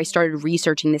bag before I started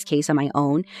researching this case on my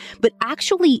own. But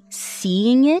actually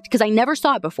seeing it, because I never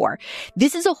saw it before,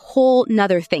 this is a whole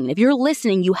nother thing. If you're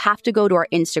listening, you have to go to our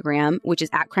Instagram, which is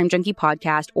at Crime Junkie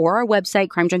Podcast, or our website,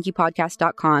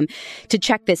 crimejunkiepodcast.com, to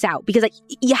check this out. Because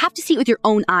you have to see it with your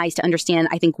own eyes to understand,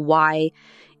 I think, why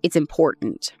it's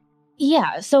important.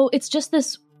 Yeah, so it's just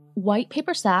this white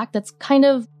paper sack that's kind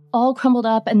of all crumbled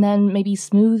up and then maybe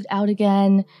smoothed out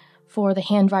again for the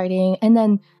handwriting. And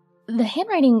then the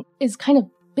handwriting is kind of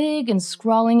big and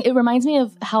scrawling. It reminds me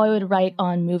of how I would write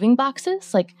on moving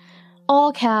boxes, like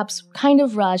all caps, kind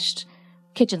of rushed,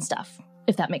 kitchen stuff,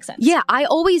 if that makes sense. Yeah, I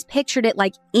always pictured it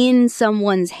like in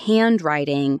someone's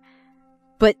handwriting.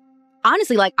 But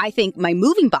honestly, like, I think my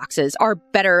moving boxes are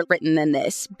better written than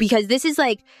this because this is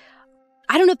like,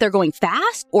 I don't know if they're going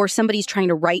fast or somebody's trying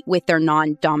to write with their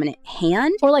non-dominant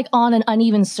hand. Or like on an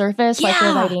uneven surface, like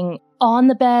they're writing on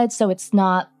the bed so it's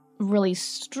not really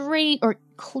straight or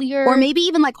clear. Or maybe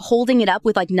even like holding it up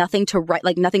with like nothing to write,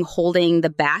 like nothing holding the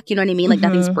back, you know what I mean? Like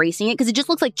nothing's bracing it because it just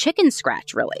looks like chicken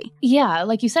scratch, really. Yeah,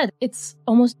 like you said, it's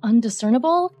almost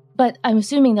undiscernible, but I'm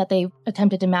assuming that they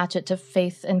attempted to match it to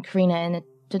Faith and Karina and it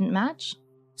didn't match?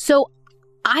 So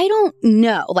I don't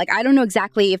know. Like, I don't know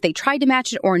exactly if they tried to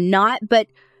match it or not, but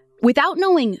without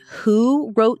knowing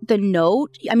who wrote the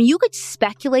note, I mean, you could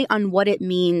speculate on what it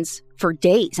means for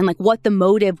days and like what the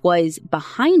motive was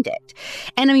behind it.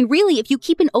 And I mean, really, if you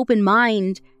keep an open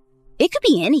mind, it could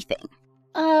be anything.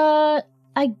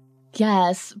 I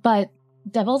guess, but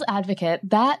devil's advocate,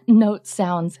 that note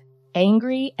sounds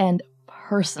angry and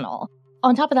personal.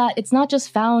 On top of that, it's not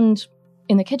just found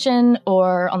in the kitchen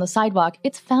or on the sidewalk.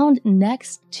 It's found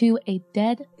next to a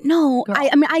dead No, girl.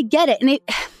 I mean, I get it. And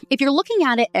if you're looking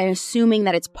at it and assuming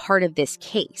that it's part of this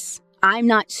case, I'm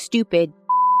not stupid,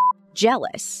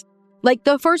 jealous. Like,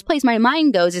 the first place my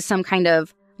mind goes is some kind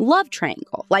of love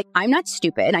triangle. Like, I'm not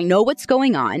stupid. I know what's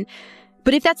going on.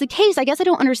 But if that's the case, I guess I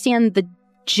don't understand the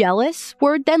jealous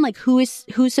word then. Like, who's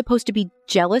supposed to be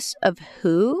jealous of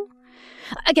who?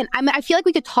 Again, I feel like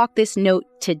we could talk this note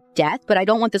to death, but I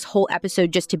don't want this whole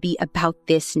episode just to be about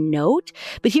this note.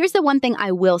 But here's the one thing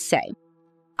I will say.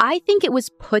 I think it was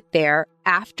put there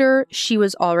after she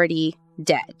was already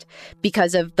dead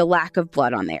because of the lack of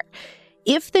blood on there.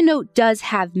 If the note does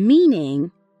have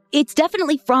meaning, it's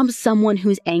definitely from someone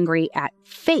who's angry at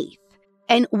Faith.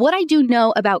 And what I do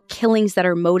know about killings that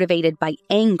are motivated by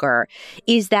anger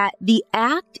is that the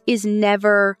act is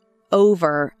never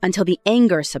over until the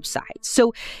anger subsides.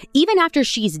 So even after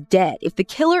she's dead, if the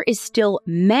killer is still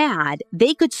mad,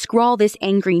 they could scrawl this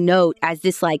angry note as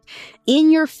this, like,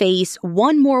 in your face,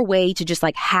 one more way to just,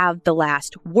 like, have the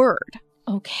last word.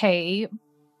 Okay,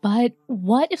 but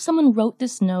what if someone wrote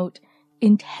this note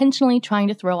intentionally trying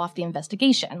to throw off the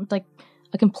investigation? Like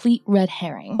a complete red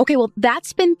herring. Okay, well,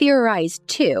 that's been theorized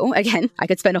too. Again, I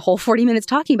could spend a whole 40 minutes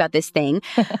talking about this thing,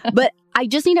 but I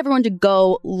just need everyone to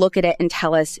go look at it and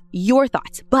tell us your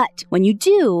thoughts. But when you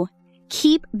do,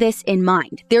 keep this in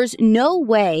mind. There's no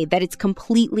way that it's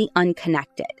completely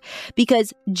unconnected,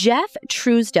 because Jeff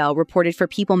Truesdell reported for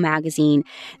People magazine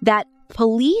that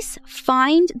police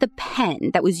find the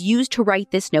pen that was used to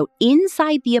write this note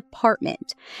inside the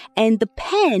apartment, and the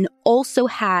pen also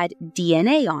had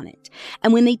DNA on it.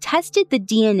 And when they tested the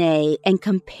DNA and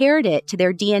compared it to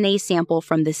their DNA sample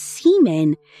from the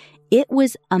semen, it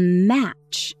was a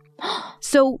match.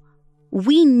 So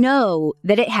we know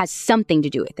that it has something to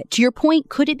do with it. To your point,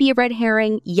 could it be a red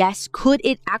herring? Yes. Could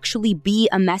it actually be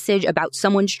a message about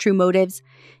someone's true motives?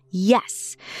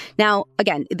 Yes. Now,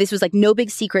 again, this was like no big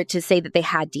secret to say that they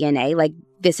had DNA. Like,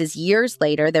 this is years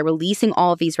later. They're releasing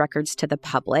all of these records to the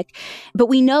public. But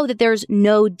we know that there's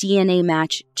no DNA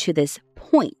match to this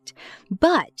point.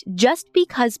 But just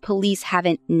because police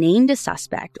haven't named a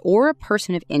suspect or a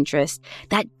person of interest,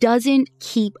 that doesn't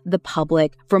keep the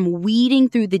public from weeding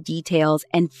through the details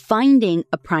and finding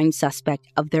a prime suspect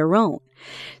of their own.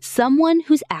 Someone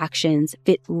whose actions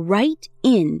fit right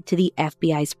into the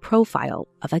FBI's profile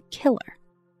of a killer.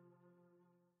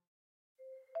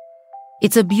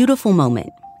 It's a beautiful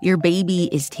moment. Your baby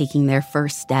is taking their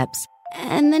first steps,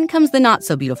 and then comes the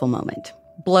not-so-beautiful moment.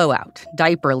 Blowout,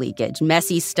 diaper leakage,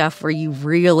 messy stuff where you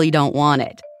really don't want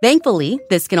it. Thankfully,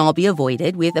 this can all be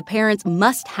avoided with a parent's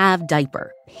must-have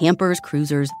diaper, Pampers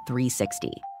Cruisers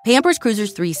 360. Pampers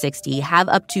Cruisers 360 have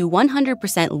up to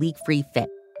 100% leak-free fit.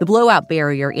 The blowout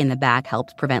barrier in the back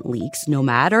helps prevent leaks, no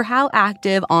matter how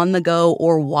active, on the go,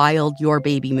 or wild your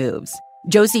baby moves.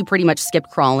 Josie pretty much skipped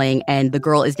crawling, and the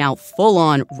girl is now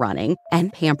full-on running,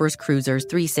 and Pampers Cruisers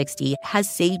 360 has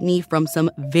saved me from some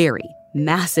very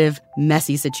massive,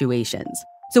 messy situations.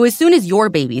 So as soon as your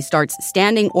baby starts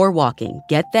standing or walking,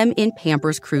 get them in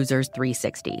Pampers Cruisers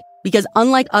 360. Because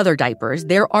unlike other diapers,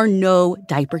 there are no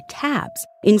diaper tabs.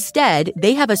 Instead,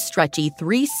 they have a stretchy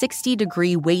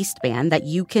 360-degree waistband that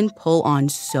you can pull on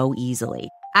so easily.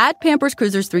 Add Pampers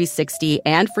Cruisers 360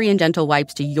 and Free and Gentle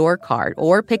wipes to your cart,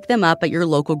 or pick them up at your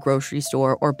local grocery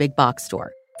store or big box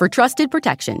store. For trusted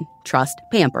protection, trust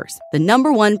Pampers, the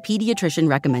 #1 pediatrician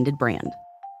recommended brand.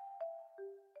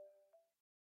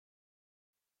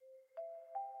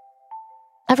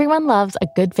 Everyone loves a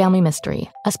good family mystery,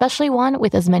 especially one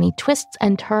with as many twists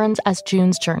and turns as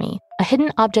June's Journey, a hidden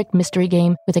object mystery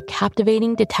game with a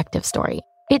captivating detective story.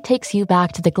 It takes you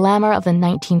back to the glamour of the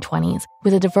 1920s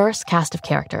with a diverse cast of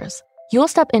characters. You'll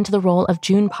step into the role of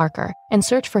June Parker and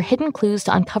search for hidden clues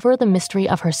to uncover the mystery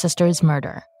of her sister's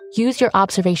murder. Use your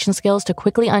observation skills to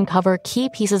quickly uncover key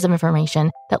pieces of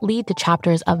information that lead to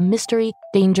chapters of mystery,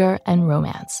 danger, and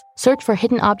romance. Search for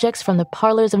hidden objects from the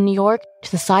parlors of New York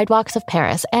to the sidewalks of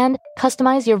Paris, and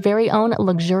customize your very own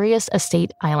luxurious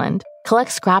estate island.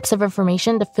 Collect scraps of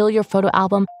information to fill your photo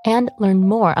album and learn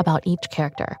more about each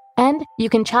character. And you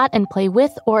can chat and play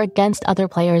with or against other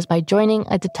players by joining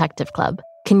a detective club.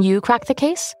 Can you crack the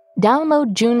case?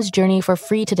 Download June's Journey for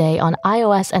free today on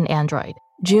iOS and Android.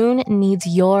 June needs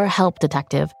your help,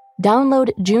 detective. Download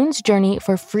June's Journey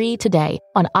for free today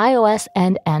on iOS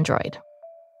and Android.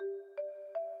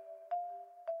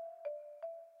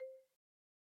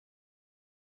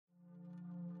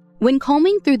 When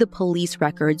combing through the police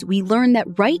records, we learned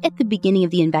that right at the beginning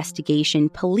of the investigation,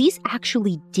 police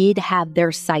actually did have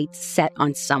their sights set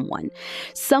on someone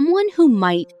who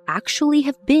might actually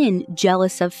have been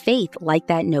jealous of Faith, like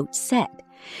that note said.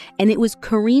 And it was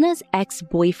Karina's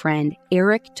ex-boyfriend,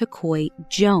 Eric Takoy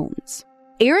Jones.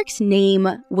 Eric's name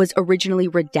was originally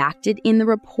redacted in the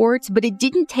reports, but it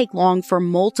didn't take long for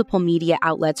multiple media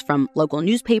outlets from local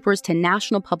newspapers to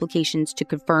national publications to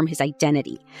confirm his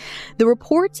identity. The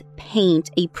reports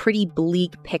paint a pretty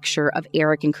bleak picture of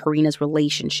Eric and Karina's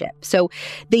relationship. So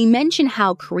they mention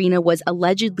how Karina was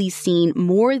allegedly seen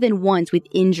more than once with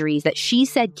injuries that she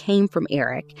said came from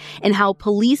Eric, and how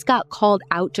police got called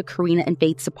out to Karina and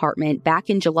Faith's apartment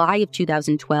back in July of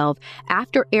 2012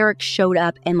 after Eric showed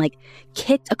up and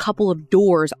kicked a couple of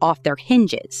doors off their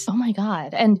hinges. Oh my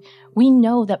God. And we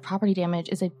know that property damage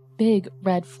is a big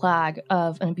red flag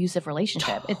of an abusive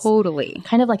relationship. Totally. It's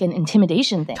kind of like an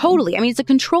intimidation thing. Totally. I mean, it's a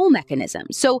control mechanism.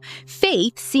 So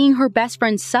Faith, seeing her best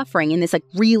friend suffering in this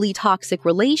really toxic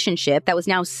relationship that was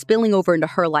now spilling over into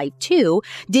her life too,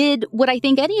 did what I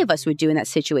think any of us would do in that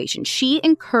situation. She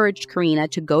encouraged Karina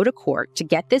to go to court to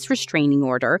get this restraining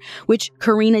order, which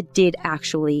Karina did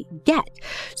actually get.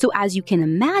 So as you can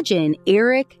imagine,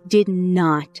 Eric did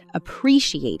not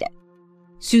appreciate it.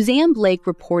 Suzanne Blake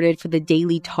reported for the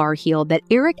Daily Tar Heel that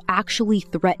Eric actually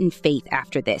threatened Faith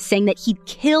after this, saying that he'd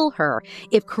kill her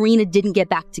if Karina didn't get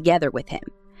back together with him.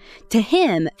 To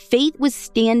him, Faith was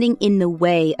standing in the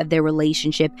way of their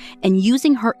relationship and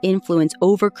using her influence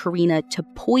over Karina to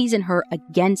poison her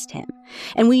against him.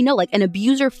 And we know, an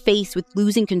abuser faced with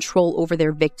losing control over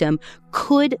their victim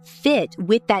could fit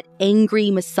with that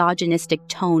angry, misogynistic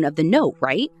tone of the note,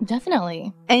 right?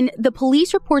 Definitely. And the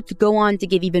police reports go on to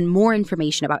give even more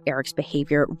information about Eric's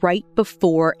behavior right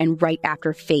before and right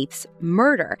after Faith's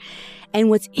murder. And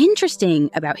what's interesting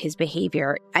about his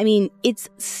behavior, it's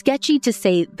sketchy to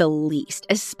say the least,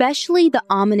 especially the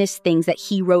ominous things that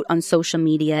he wrote on social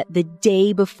media the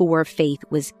day before Faith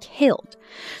was killed.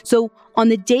 So on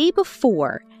the day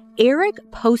before, Eric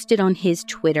posted on his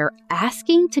Twitter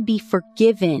asking to be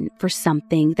forgiven for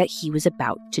something that he was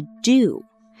about to do.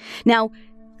 Now,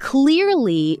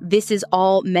 clearly, this is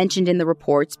all mentioned in the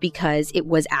reports because it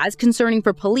was as concerning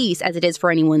for police as it is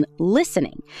for anyone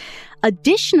listening.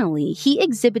 Additionally, he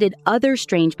exhibited other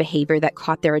strange behavior that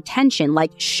caught their attention,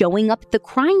 like showing up at the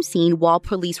crime scene while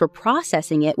police were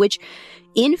processing it, which,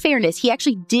 in fairness, he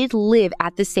actually did live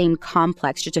at the same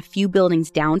complex, just a few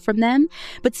buildings down from them.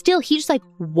 But still, he just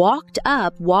walked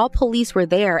up while police were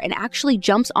there and actually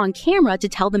jumps on camera to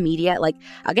tell the media,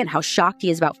 again, how shocked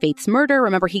he is about Faith's murder.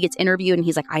 Remember, he gets interviewed and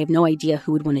he's like, I have no idea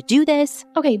who would want to do this.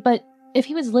 Okay, but if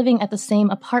he was living at the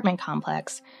same apartment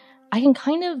complex, I can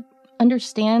kind of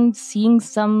understand seeing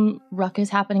some ruckus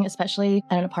happening, especially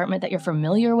at an apartment that you're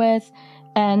familiar with,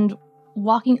 and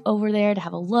walking over there to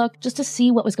have a look just to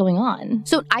see what was going on.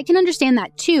 So I can understand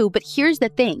that too, but here's the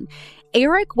thing.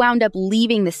 Eric wound up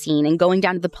leaving the scene and going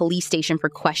down to the police station for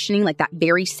questioning that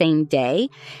very same day.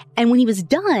 And when he was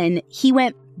done, he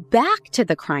went back to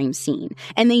the crime scene.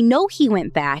 And they know he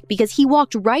went back because he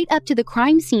walked right up to the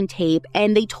crime scene tape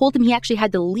and they told him he actually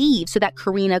had to leave so that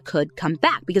Karina could come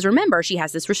back. Because remember, she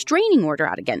has this restraining order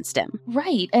out against him.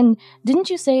 Right. And didn't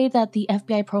you say that the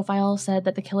FBI profile said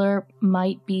that the killer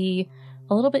might be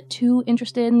a little bit too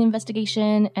interested in the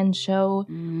investigation and show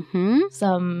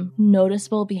some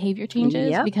noticeable behavior changes?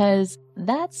 Yep. Because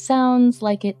that sounds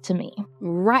like it to me.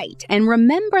 Right. And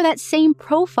remember, that same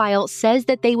profile says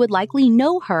that they would likely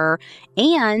know her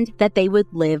and that they would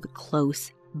live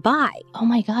close by. Oh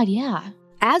my God, yeah.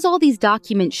 As all these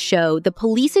documents show, the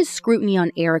police's scrutiny on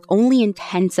Eric only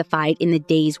intensified in the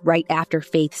days right after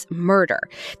Faith's murder.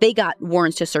 They got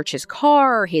warrants to search his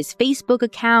car, his Facebook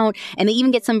account, and they even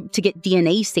get some to get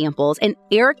DNA samples. And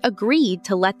Eric agreed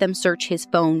to let them search his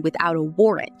phone without a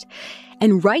warrant.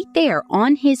 And right there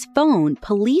on his phone,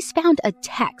 police found a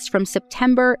text from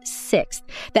September 6th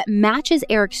that matches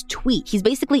Eric's tweet. He's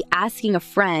basically asking a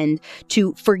friend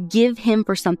to forgive him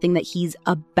for something that he's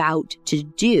about to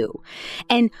do.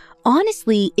 And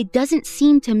honestly, it doesn't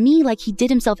seem to me like he did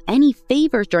himself any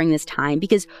favors during this time,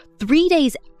 because 3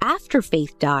 days after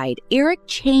Faith died, Eric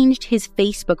changed his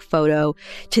Facebook photo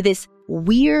to this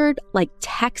weird,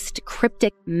 text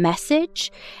cryptic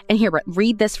message. And here,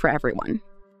 read this for everyone.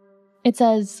 It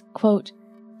says, quote,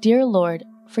 "Dear Lord,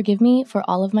 forgive me for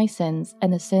all of my sins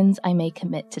and the sins I may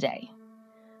commit today.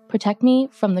 Protect me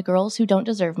from the girls who don't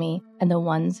deserve me and the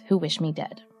ones who wish me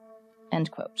dead." End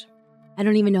quote. I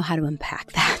don't even know how to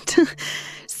unpack that.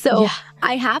 So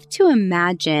I have to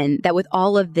imagine that with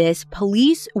all of this,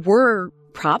 police were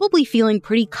probably feeling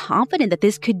pretty confident that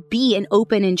this could be an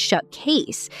open and shut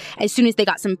case as soon as they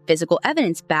got some physical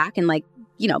evidence back and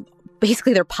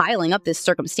basically they're piling up this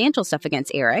circumstantial stuff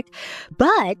against Eric.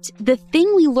 But the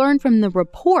thing we learned from the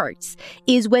reports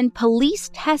is when police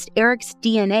test Eric's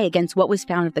DNA against what was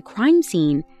found at the crime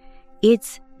scene,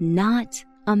 it's not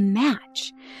a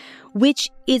match,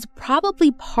 which is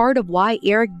probably part of why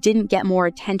Eric didn't get more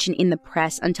attention in the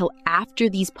press until after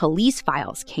these police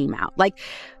files came out.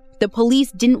 The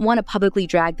police didn't want to publicly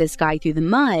drag this guy through the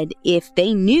mud if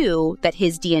they knew that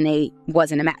his DNA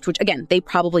wasn't a match, which, again, they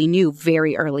probably knew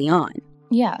very early on.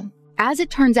 Yeah. As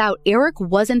it turns out, Eric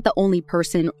wasn't the only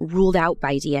person ruled out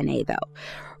by DNA, though.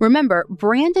 Remember,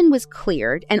 Brandon was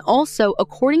cleared, and also,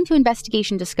 according to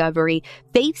Investigation Discovery,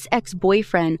 Faith's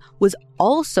ex-boyfriend was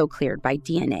also cleared by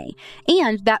DNA.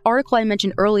 And that article I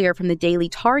mentioned earlier from the Daily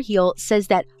Tar Heel says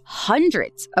that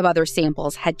hundreds of other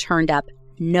samples had turned up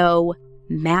no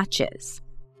matches.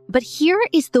 But here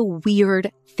is the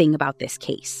weird thing about this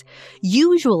case.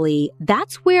 Usually,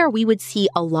 that's where we would see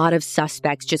a lot of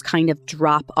suspects just kind of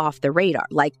drop off the radar.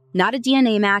 Not a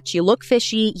DNA match, you look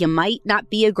fishy, you might not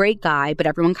be a great guy, but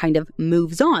everyone kind of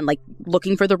moves on,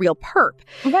 looking for the real perp.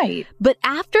 Right. But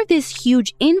after this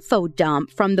huge info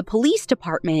dump from the police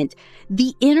department,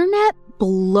 the internet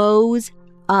blows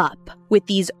up with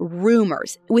these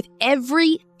rumors, with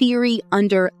every theory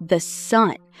under the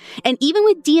sun. And even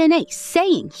with DNA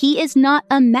saying he is not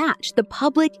a match, the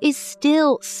public is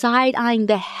still side-eyeing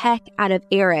the heck out of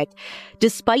Eric,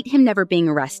 despite him never being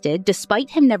arrested, despite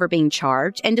him never being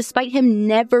charged, and despite him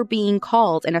never being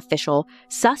called an official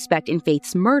suspect in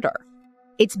Faith's murder.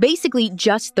 It's basically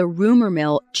just the rumor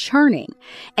mill churning.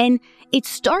 And it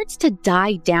starts to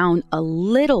die down a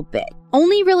little bit,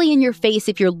 only really in your face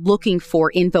if you're looking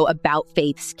for info about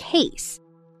Faith's case.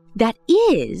 That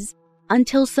is,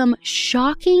 until some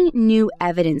shocking new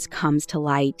evidence comes to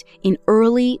light in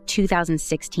early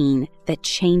 2016 that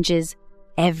changes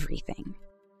everything.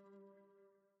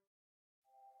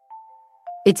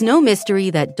 It's no mystery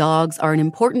that dogs are an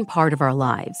important part of our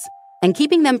lives, and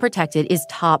keeping them protected is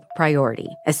top priority,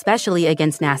 especially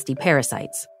against nasty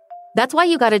parasites. That's why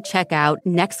you gotta check out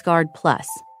NexGard Plus,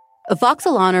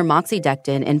 Afoxolaner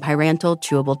moxidectin and pyrantel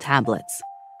chewable tablets.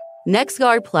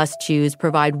 NexGard Plus chews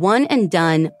provide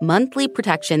one-and-done monthly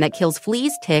protection that kills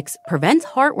fleas, ticks, prevents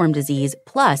heartworm disease,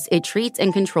 plus it treats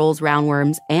and controls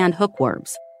roundworms and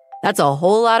hookworms. That's a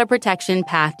whole lot of protection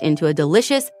packed into a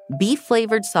delicious,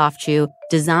 beef-flavored soft chew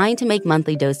designed to make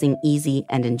monthly dosing easy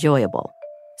and enjoyable.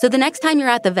 So the next time you're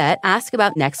at the vet, ask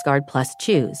about NexGard Plus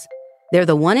chews. They're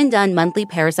the one-and-done monthly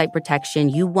parasite protection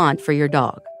you want for your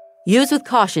dog. Use with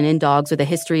caution in dogs with a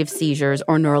history of seizures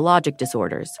or neurologic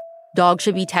disorders. Dogs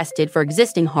should be tested for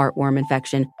existing heartworm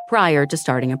infection prior to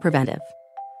starting a preventive.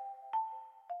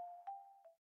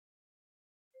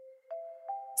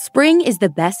 Spring is the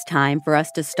best time for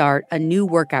us to start a new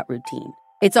workout routine.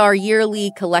 It's our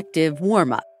yearly collective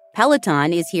warm-up.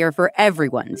 Peloton is here for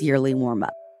everyone's yearly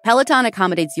warm-up. Peloton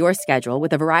accommodates your schedule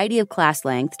with a variety of class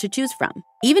lengths to choose from.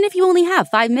 Even if you only have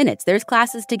 5 minutes, there's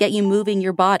classes to get you moving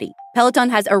your body. Peloton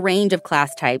has a range of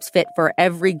class types fit for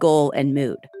every goal and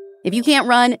mood. If you can't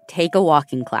run, take a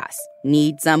walking class.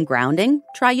 Need some grounding?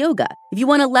 Try yoga. If you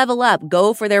want to level up,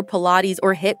 go for their Pilates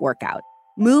or HIIT workout.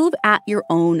 Move at your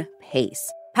own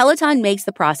pace. Peloton makes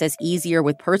the process easier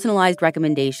with personalized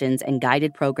recommendations and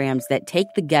guided programs that take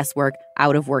the guesswork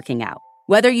out of working out.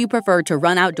 Whether you prefer to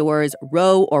run outdoors,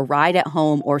 row or ride at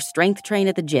home, or strength train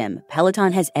at the gym,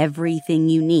 Peloton has everything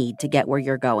you need to get where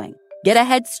you're going. Get a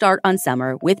head start on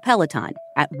summer with Peloton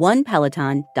at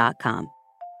onepeloton.com.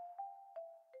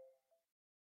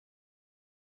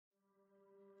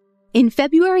 In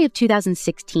February of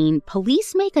 2016,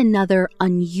 police make another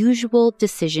unusual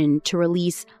decision to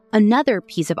release another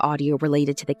piece of audio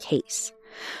related to the case.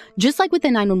 Just like with the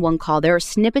 911 call, there are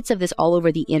snippets of this all over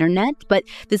the internet, but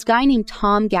this guy named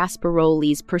Tom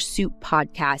Gasparoli's Pursuit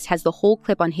podcast has the whole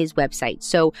clip on his website,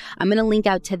 so I'm going to link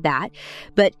out to that.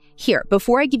 But here,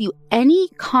 before I give you any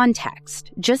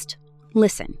context, just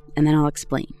listen, and then I'll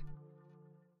explain.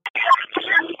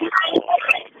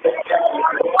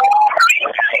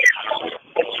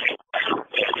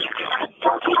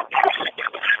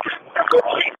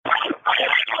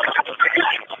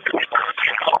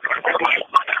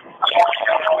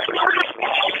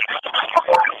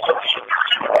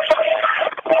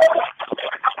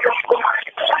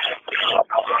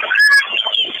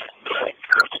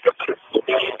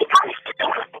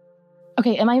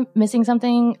 Okay, am I missing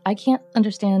something? I can't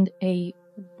understand a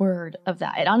word of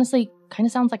that. It honestly kind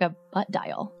of sounds like a butt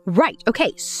dial. Right.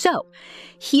 Okay. So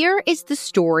here is the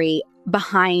story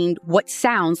behind what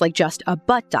sounds like just a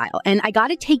butt dial. And I got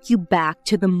to take you back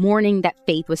to the morning that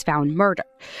Faith was found murdered.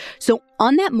 So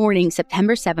on that morning,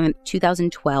 September 7th,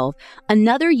 2012,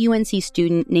 another UNC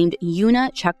student named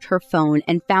Yuna checked her phone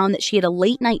and found that she had a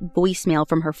late-night voicemail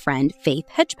from her friend, Faith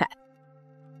Hedgepeth.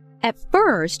 At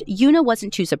first, Yuna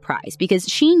wasn't too surprised because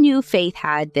she knew Faith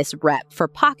had this rep for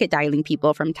pocket dialing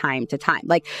people from time to time.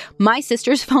 Like, my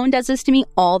sister's phone does this to me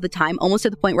all the time, almost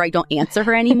to the point where I don't answer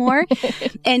her anymore.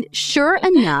 And sure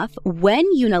enough, when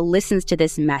Yuna listens to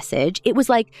this message, it was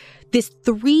like this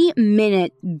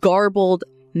 3-minute garbled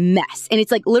mess. And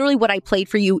it's like literally what I played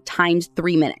for you times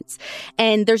 3 minutes.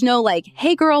 And there's no like,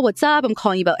 hey girl, what's up? I'm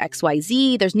calling you about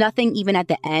XYZ. There's nothing even at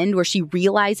the end where she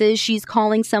realizes she's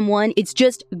calling someone. It's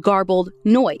just garbled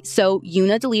noise. So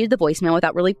Yuna deleted the voicemail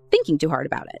without really thinking too hard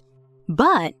about it.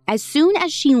 But as soon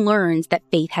as she learns that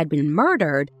Faith had been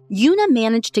murdered, Yuna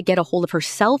managed to get a hold of her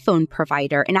cell phone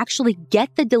provider and actually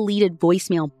get the deleted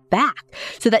voicemail back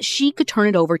so that she could turn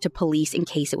it over to police in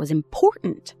case it was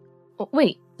important.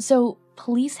 Wait, so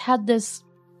police had this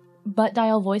butt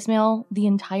dial voicemail the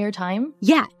entire time?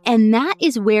 Yeah, and that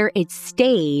is where it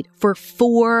stayed for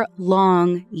 4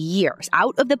 long years,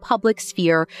 out of the public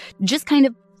sphere, just kind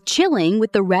of chilling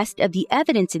with the rest of the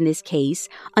evidence in this case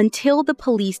until the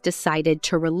police decided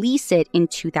to release it in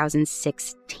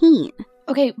 2016.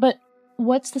 Okay, but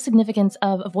what's the significance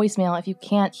of a voicemail if you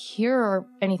can't hear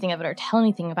anything of it or tell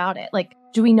anything about it? Like,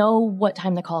 do we know what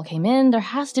time the call came in? There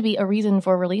has to be a reason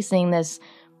for releasing this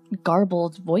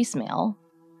garbled voicemail.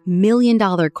 $1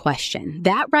 million question.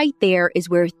 That right there is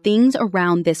where things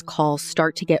around this call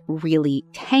start to get really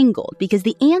tangled, because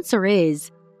the answer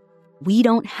is we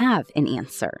don't have an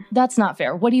answer. That's not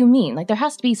fair. What do you mean? Like, there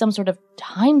has to be some sort of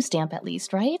timestamp at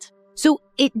least, right? So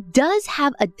it does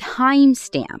have a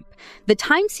timestamp. The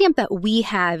timestamp that we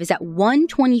have is at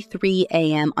 1:23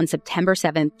 a.m. on September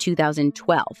 7th,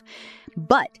 2012.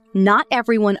 But not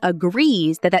everyone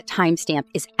agrees that that timestamp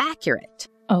is accurate.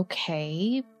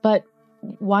 Okay, but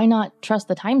why not trust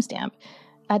the timestamp?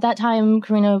 At that time,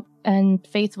 Karina and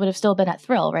Faith would have still been at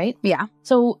Thrill, right? Yeah.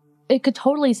 So it could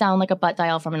totally sound like a butt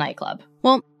dial from a nightclub.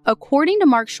 Well, according to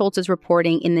Mark Schultz's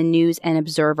reporting in the News and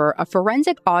Observer, a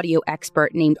forensic audio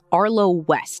expert named Arlo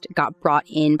West got brought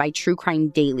in by True Crime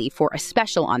Daily for a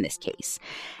special on this case.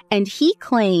 And he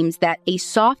claims that a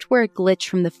software glitch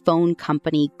from the phone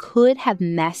company could have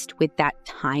messed with that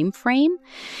time frame.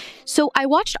 So I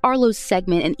watched Arlo's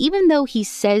segment, and even though he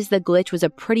says the glitch was a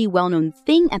pretty well-known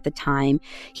thing at the time,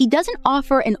 he doesn't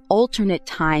offer an alternate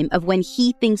time of when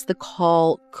he thinks the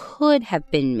call could have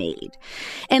been made.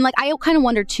 And like, I kind of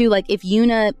wonder too, like if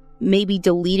Yuna maybe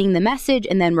deleting the message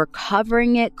and then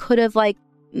recovering it could have like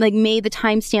made the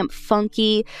timestamp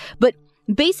funky. But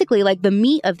basically, like, the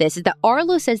meat of this is that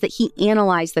Arlo says that he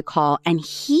analyzed the call and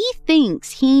he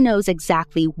thinks he knows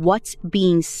exactly what's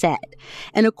being said.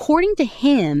 And according to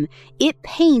him, it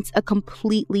paints a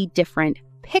completely different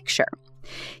picture.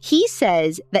 He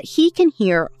says that he can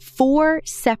hear 4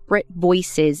 separate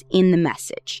voices in the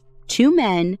message, 2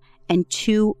 men and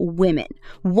 2 women,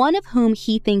 one of whom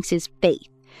he thinks is Faith.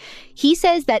 He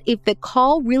says that if the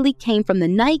call really came from the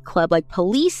nightclub, like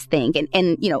police think,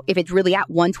 and you know, if it's really at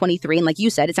 1:23, and like you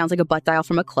said, it sounds like a butt dial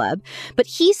from a club, but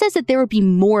he says that there would be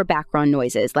more background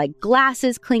noises, like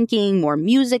glasses clinking, more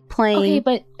music playing. Okay,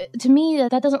 but to me,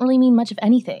 that doesn't really mean much of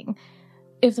anything.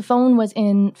 If the phone was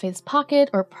in Faith's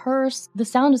pocket or purse, the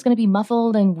sound is going to be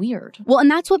muffled and weird. Well, and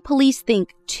that's what police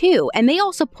think, too. And they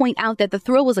also point out that the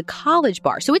Thrill was a college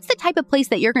bar. So it's the type of place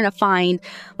that you're going to find,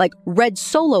 like, red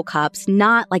Solo cups,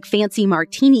 not, like, fancy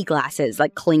martini glasses,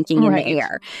 like, clinking in the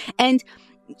air. And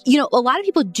you know, a lot of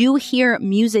people do hear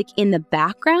music in the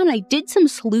background. I did some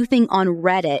sleuthing on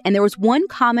Reddit, and there was one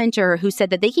commenter who said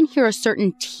that they can hear a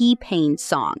certain T-Pain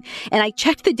song. And I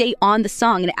checked the date on the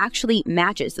song, and it actually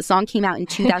matches. The song came out in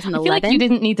 2011. I feel like you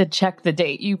didn't need to check the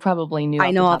date. You probably knew.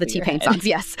 I know all the T-Pain songs,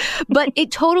 yes. But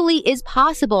it totally is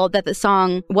possible that the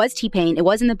song was T-Pain. It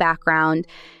was in the background.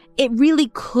 It really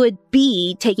could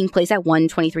be taking place at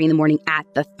 1:23 in the morning at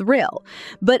the Thrill.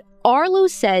 But Arlo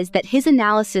says that his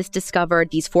analysis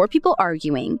discovered these 4 people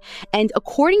arguing, and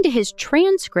according to his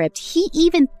transcript, he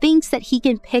even thinks that he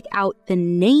can pick out the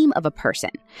name of a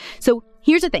person. So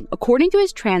here's the thing. According to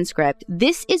his transcript,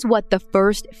 this is what the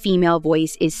first female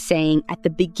voice is saying at the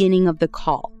beginning of the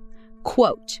call.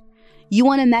 Quote, "You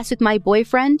want to mess with my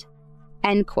boyfriend?"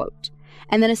 End quote.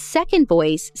 And then a second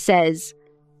voice says,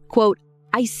 quote,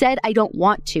 "I said I don't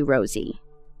want to, Rosie."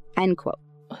 End quote.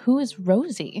 Who is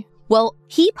Rosie? Well,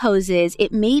 he poses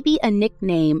it may be a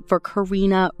nickname for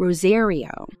Karina Rosario.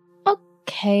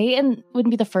 Okay, and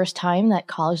wouldn't be the first time that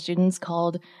college students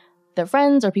called their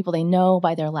friends or people they know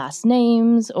by their last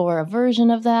names or a version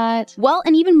of that. Well,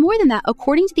 and even more than that,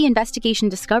 according to the Investigation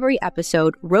Discovery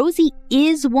episode, Rosie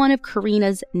is one of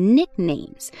Karina's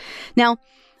nicknames. Now,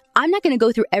 I'm not going to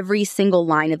go through every single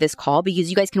line of this call because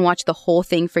you guys can watch the whole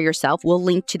thing for yourself. We'll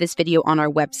link to this video on our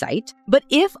website. But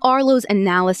if Arlo's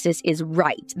analysis is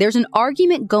right, there's an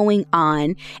argument going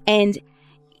on. And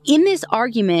in this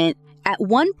argument, at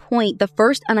one point, the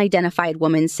first unidentified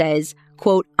woman says,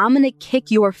 quote, "I'm going to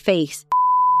kick your face."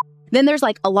 Then there's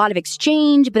like a lot of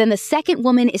exchange, but then the second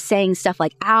woman is saying stuff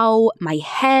like, "Ow, my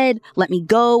head, let me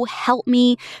go, help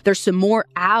me." There's some more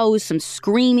ows, some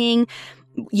screaming,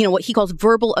 you know, what he calls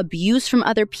verbal abuse from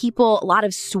other people, a lot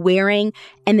of swearing.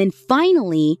 And then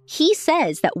finally, he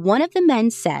says that one of the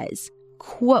men says,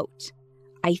 quote,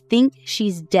 "I think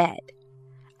she's dead.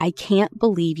 I can't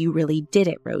believe you really did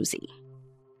it, Rosie."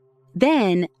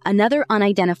 Then another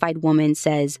unidentified woman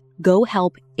says, "Go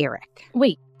help Eric."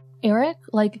 Wait, Eric?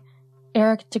 Like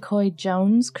Eric Decoy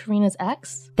Jones, Karina's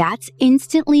ex? That's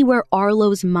instantly where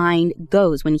Arlo's mind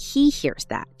goes when he hears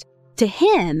that. To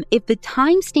him, if the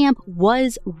timestamp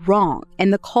was wrong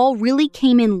and the call really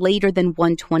came in later than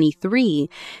 1:23,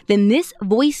 then this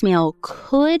voicemail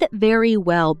could very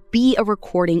well be a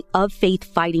recording of Faith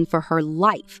fighting for her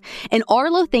life. And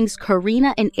Arlo thinks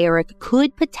Karina and Eric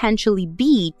could potentially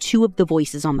be two of the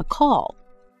voices on the call.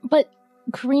 But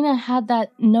Karina had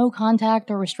that no contact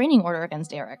or restraining order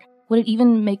against Eric. Would it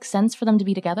even make sense for them to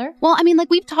be together? Well, I mean, like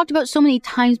we've talked about so many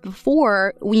times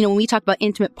before, you know, when we talk about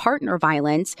intimate partner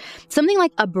violence, something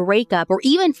like a breakup or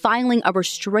even filing a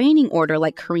restraining order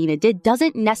like Karina did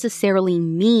doesn't necessarily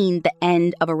mean the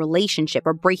end of a relationship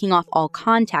or breaking off all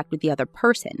contact with the other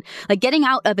person. Like getting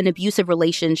out of an abusive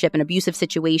relationship, an abusive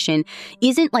situation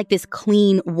isn't like this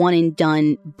clean one and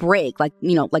done break, like,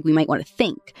 you know, like we might want to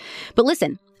think. But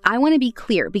listen, I want to be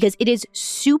clear because it is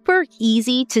super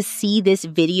easy to see this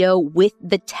video with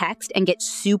the text and get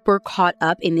super caught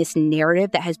up in this narrative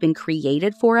that has been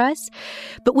created for us.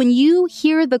 But when you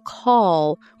hear the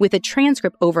call with a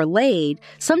transcript overlaid,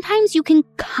 sometimes you can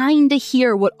kind of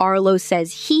hear what Arlo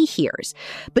says he hears.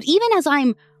 But even as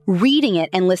I'm reading it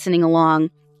and listening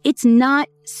along, it's not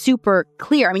super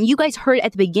clear. I mean, you guys heard it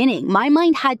at the beginning. My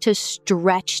mind had to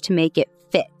stretch to make it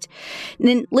fit. And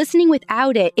then listening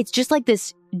without it, it's just like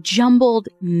this jumbled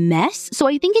mess. So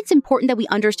I think it's important that we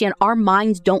understand our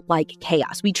minds don't like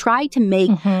chaos. We try to make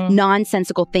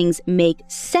nonsensical things make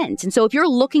sense. And so if you're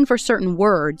looking for certain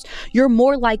words, you're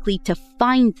more likely to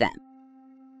find them.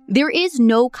 There is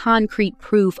no concrete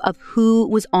proof of who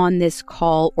was on this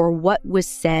call or what was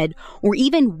said or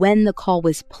even when the call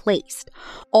was placed.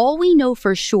 All we know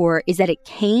for sure is that it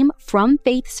came from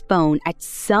Faith's phone at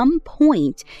some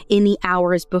point in the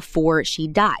hours before she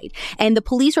died. And the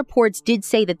police reports did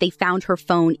say that they found her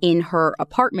phone in her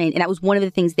apartment, and that was one of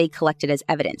the things they collected as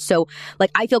evidence. So,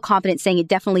 like, I feel confident saying it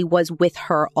definitely was with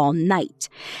her all night.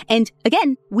 And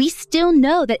again, we still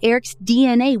know that Eric's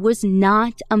DNA was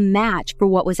not a match for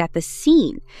what was at the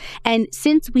scene. And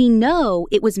since we know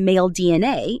it was male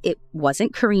DNA, it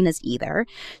wasn't Karina's either.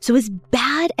 So as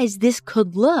bad as this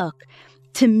could look,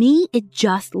 to me, it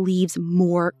just leaves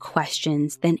more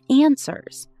questions than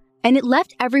answers. And it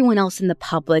left everyone else in the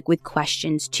public with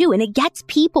questions too. And it gets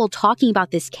people talking about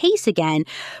this case again,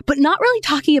 but not really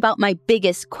talking about my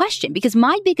biggest question. Because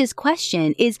my biggest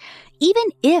question is, even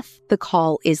if the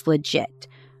call is legit,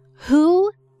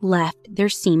 who left their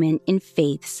semen in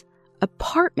Faith's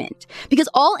apartment? Because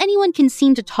all anyone can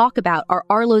seem to talk about are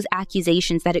Arlo's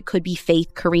accusations that it could be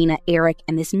Faith, Karina, Eric,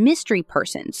 and this mystery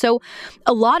person. So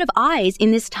a lot of eyes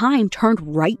in this time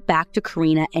turned right back to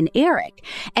Karina and Eric.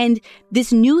 And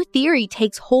this new theory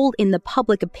takes hold in the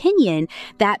public opinion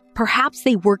that perhaps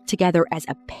they worked together as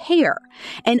a pair.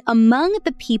 And among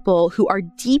the people who are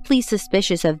deeply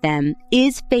suspicious of them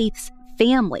is Faith's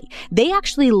family. They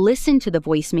actually listened to the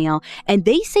voicemail and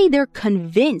they say they're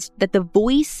convinced that the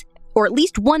voice, or at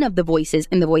least one of the voices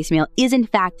in the voicemail, is in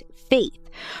fact Faith.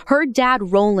 Her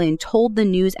dad, Roland, told the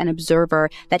News and Observer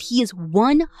that he is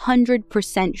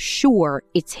 100% sure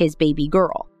it's his baby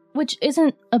girl. Which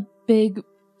isn't a big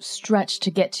stretch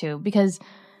to get to because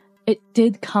it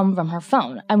did come from her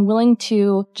phone. I'm willing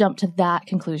to jump to that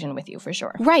conclusion with you for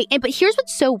sure. Right. But here's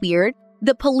what's so weird.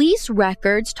 The police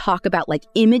records talk about like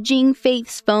imaging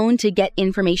Faith's phone to get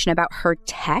information about her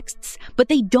texts, but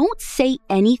they don't say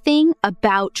anything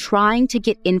about trying to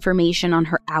get information on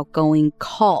her outgoing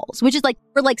calls, which is like,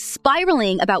 we're like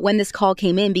spiraling about when this call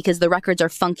came in because the records are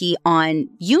funky on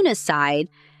Una's side.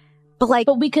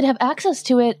 But we could have access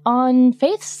to it on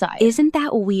Faith's side. Isn't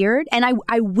that weird? And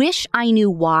I wish I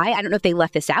knew why. I don't know if they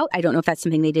left this out. I don't know if that's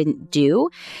something they didn't do.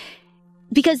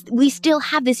 Because we still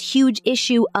have this huge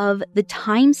issue of the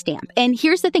timestamp. And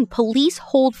here's the thing. Police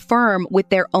hold firm with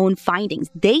their own findings.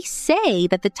 They say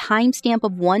that the timestamp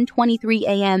of 1:23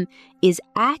 a.m. is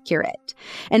accurate.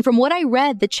 And from what I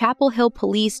read, the Chapel Hill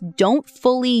police don't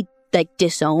fully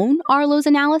disown Arlo's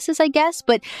analysis, I guess,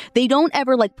 but they don't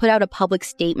ever put out a public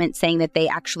statement saying that they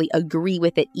actually agree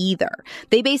with it either.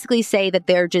 They basically say that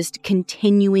they're just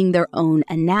continuing their own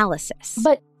analysis.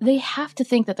 But they have to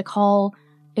think that the call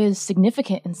is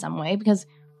significant in some way, because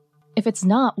if it's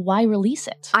not, why release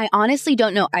it? I honestly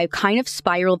don't know. I've kind of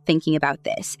spiraled thinking about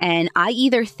this, and I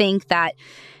either think that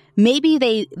maybe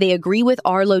they agree with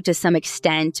Arlo to some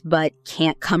extent, but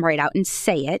can't come right out and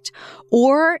say it,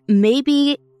 or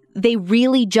maybe they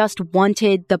really just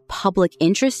wanted the public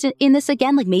interest in this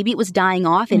again. Maybe it was dying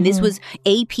off and this was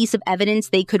a piece of evidence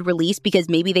they could release because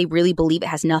maybe they really believe it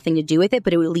has nothing to do with it,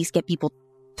 but it would at least get people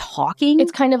talking.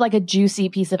 It's kind of like a juicy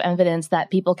piece of evidence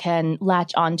that people can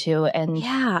latch onto and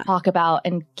talk about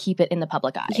and keep it in the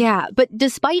public eye. Yeah, but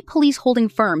despite police holding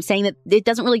firm, saying that it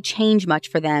doesn't really change much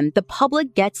for them, the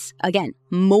public gets, again,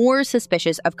 more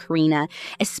suspicious of Karina,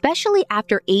 especially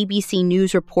after ABC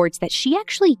News reports that she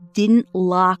actually didn't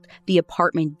lock the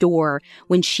apartment door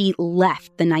when she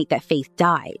left the night that Faith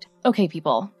died. Okay,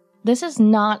 people, this is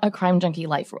not a crime junkie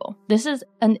life rule. This is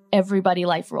an everybody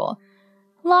life rule.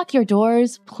 Lock your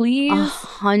doors, please.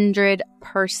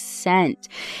 100%.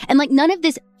 And none of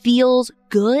this feels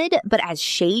good, but as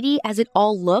shady as it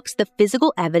all looks, the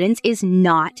physical evidence is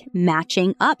not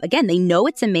matching up. Again, they know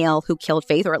it's a male who killed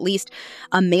Faith, or at least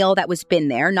a male that was been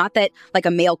there. Not that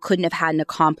a male couldn't have had an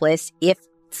accomplice if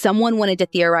someone wanted to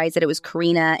theorize that it was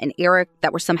Karina and Eric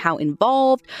that were somehow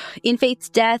involved in Faith's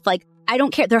death. I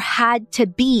don't care. There had to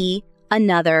be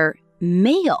another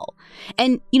male.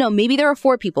 And, maybe there are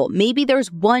 4 people. Maybe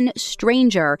there's one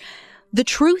stranger. The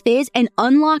truth is, an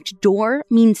unlocked door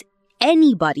means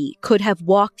anybody could have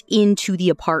walked into the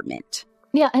apartment.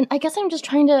 Yeah, and I guess I'm just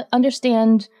trying to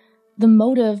understand the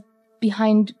motive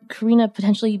behind Karina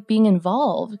potentially being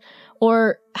involved,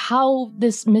 or how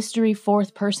this mystery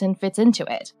 4th person fits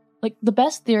into it. The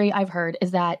best theory I've heard is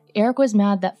that Eric was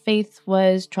mad that Faith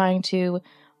was trying to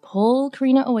pull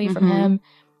Karina away from him.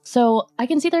 So I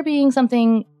can see there being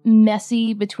something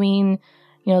messy between,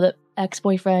 the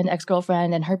ex-boyfriend,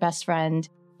 ex-girlfriend, and her best friend.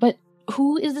 But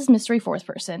who is this mystery 4th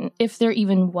person, if there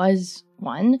even was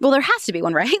one? Well, there has to be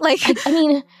one, right?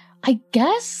 I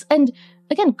guess. And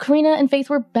again, Karina and Faith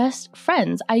were best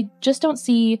friends. I just don't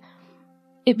see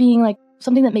it being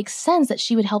something that makes sense that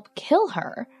she would help kill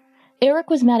her.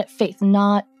 Eric was mad at Faith,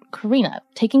 not Karina.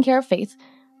 Taking care of Faith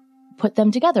put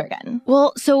them together again.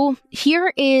 Well, so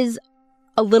here is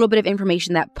a little bit of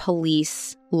information that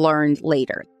police learned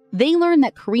later. They learned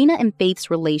that Karina and Faith's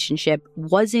relationship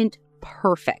wasn't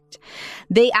perfect.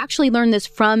 They actually learned this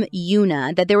from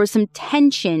Una, that there was some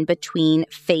tension between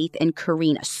Faith and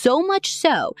Karina. So much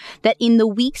so that in the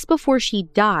weeks before she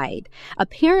died,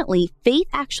 apparently Faith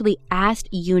actually asked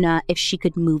Una if she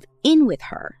could move in with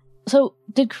her. So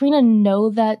did Karina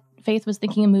know that Faith was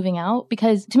thinking of moving out?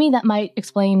 Because to me, that might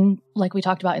explain, like we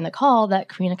talked about in the call, that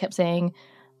Karina kept saying,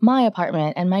 my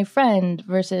apartment and my friend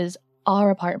versus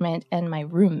our apartment and my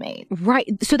roommate. Right.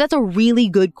 So that's a really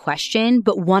good question,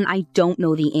 but one I don't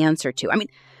know the answer to.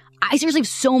 I seriously have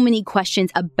so many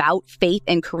questions about Faith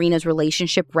and Karina's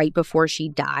relationship right before she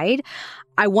died.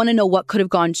 I want to know what could have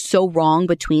gone so wrong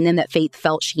between them that Faith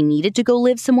felt she needed to go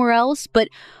live somewhere else, but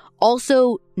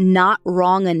also not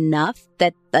wrong enough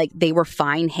that they were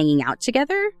fine hanging out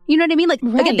together. You know what I mean?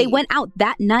 Right. Again, they went out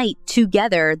that night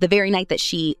together the very night that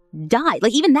she died.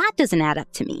 Even that doesn't add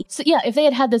up to me. So yeah, if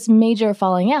they had this major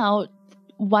falling out,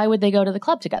 why would they go to the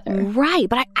club together? Right.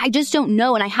 But I just don't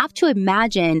know. And I have to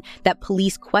imagine that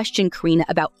police questioned Karina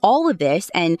about all of this.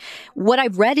 And what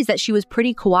I've read is that she was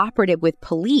pretty cooperative with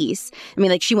police.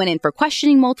 She went in for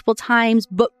questioning multiple times,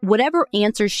 but whatever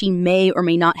answers she may or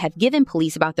may not have given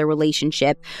police about their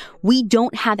relationship, we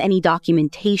don't have any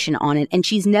documentation on it. And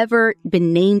she's never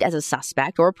been named as a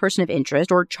suspect or a person of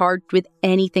interest or charged with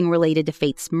anything related to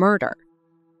Faith's murder.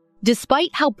 Despite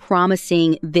how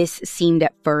promising this seemed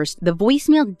at first, the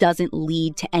voicemail doesn't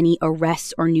lead to any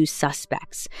arrests or new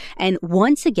suspects. And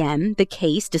once again, the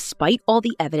case, despite all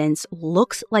the evidence,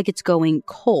 looks like it's going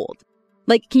cold.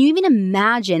 Can you even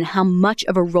imagine how much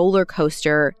of a roller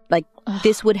coaster,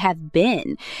 this would have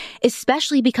been?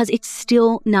 Especially because it's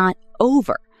still not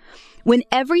over. When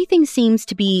everything seems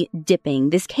to be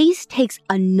dipping, this case takes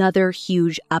another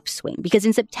huge upswing because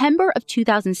in September of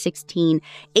 2016,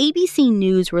 ABC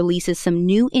News releases some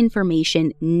new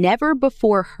information never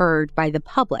before heard by the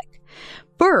public.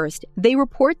 First, they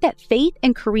report that Faith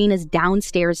and Karina's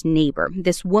downstairs neighbor,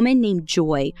 this woman named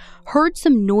Joy, heard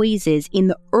some noises in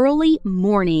the early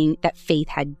morning that Faith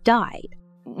had died.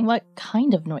 What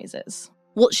kind of noises?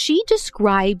 Well, she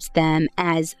describes them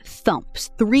as thumps,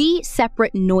 3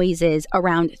 separate noises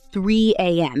around 3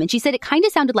 a.m. And she said it kind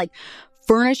of sounded like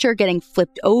furniture getting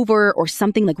flipped over or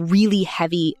something like really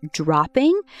heavy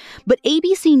dropping. But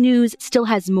ABC News still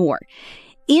has more.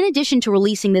 In addition to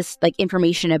releasing this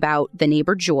information about the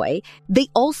neighbor Joy, they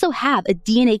also have a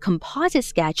DNA composite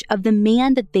sketch of the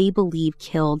man that they believe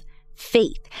killed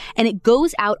Faith. And it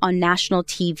goes out on national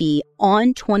TV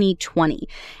on 2020.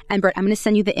 And Brett, I'm going to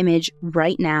send you the image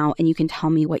right now and you can tell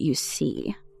me what you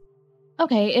see.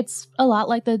 Okay, it's a lot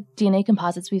like the DNA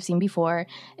composites we've seen before.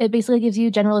 It basically gives you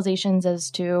generalizations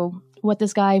as to what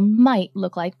this guy might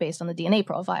look like based on the DNA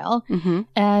profile. Mm-hmm.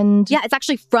 And yeah, it's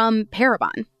actually from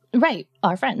Parabon. Right,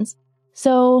 our friends.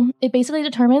 So it basically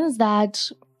determines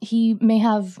that he may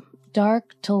have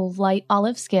dark to light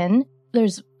olive skin.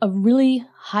 There's a really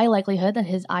high likelihood that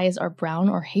his eyes are brown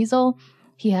or hazel.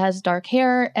 He has dark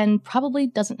hair and probably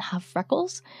doesn't have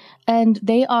freckles. And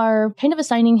they are kind of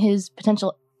assigning his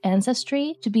potential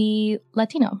ancestry to be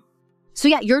Latino. So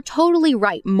yeah, you're totally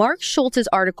right. Mark Schultz's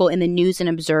article in the News and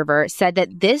Observer said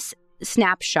that this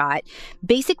snapshot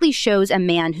basically shows a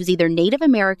man who's either Native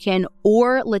American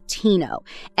or Latino.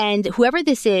 And whoever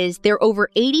this is, they're over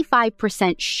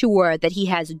 85% sure that he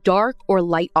has dark or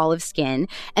light olive skin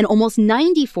and almost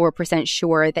 94%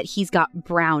 sure that he's got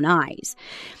brown eyes.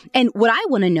 And what I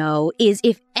want to know is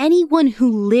if anyone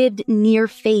who lived near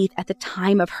Faith at the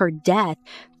time of her death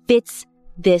fits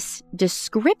this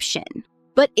description.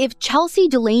 But if Chelsea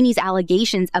Delaney's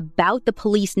allegations about the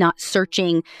police not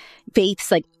searching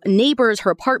Faith's neighbors,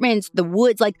 her apartments, the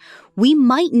woods, we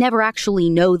might never actually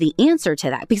know the answer to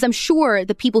that, because I'm sure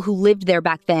the people who lived there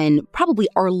back then probably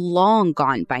are long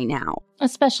gone by now.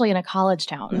 Especially in a college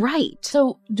town. Right.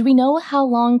 So do we know how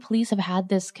long police have had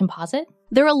this composite?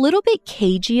 They're a little bit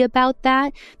cagey about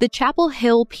that. The Chapel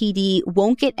Hill PD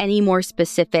won't get any more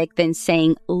specific than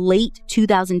saying late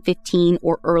 2015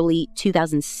 or early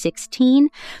 2016,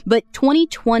 but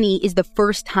 2020 is the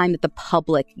first time that the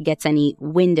public gets any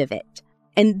wind of it.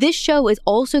 And this show is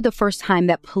also the first time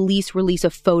that police release a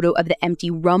photo of the empty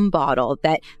rum bottle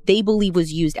that they believe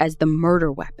was used as the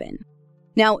murder weapon.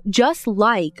 Now, just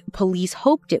like police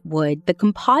hoped it would, the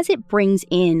composite brings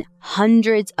in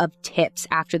hundreds of tips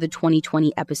after the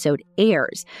 2020 episode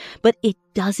airs, but it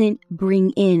doesn't bring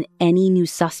in any new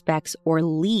suspects or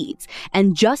leads.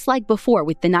 And just like before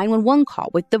with the 911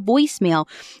 call, with the voicemail,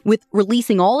 with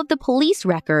releasing all of the police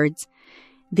records,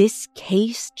 this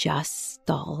case just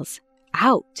stalls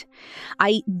out.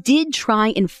 I did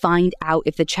try and find out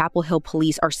if the Chapel Hill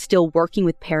police are still working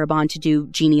with Parabon to do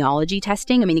genealogy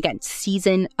testing. I mean, again,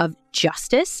 season of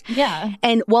justice. Yeah.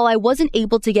 And while I wasn't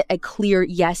able to get a clear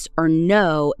yes or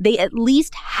no, they at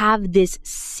least have this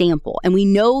sample. And we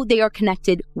know they are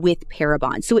connected with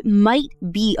Parabon. So it might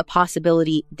be a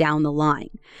possibility down the line.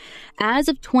 As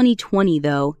of 2020,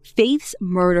 though, Faith's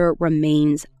murder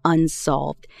remains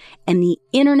unsolved. And the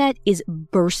internet is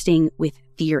bursting with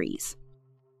theories.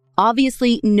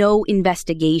 Obviously, no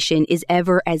investigation is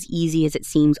ever as easy as it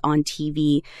seems on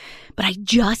TV, but I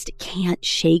just can't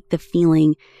shake the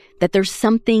feeling that there's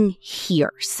something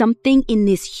here, something in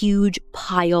this huge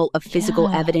pile of physical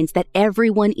evidence that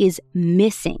everyone is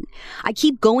missing. I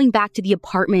keep going back to the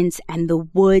apartments and the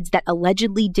woods that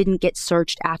allegedly didn't get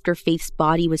searched after Faith's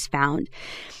body was found.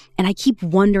 And I keep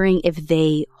wondering if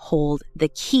they hold the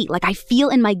key. I feel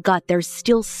in my gut there's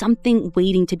still something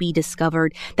waiting to be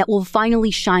discovered that will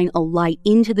finally shine a light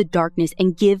into the darkness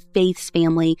and give Faith's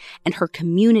family and her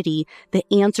community the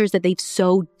answers that they've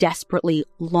so desperately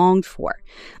longed for.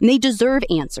 And they deserve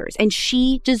answers, and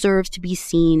she deserves to be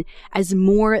seen as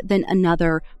more than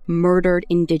another murdered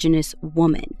Indigenous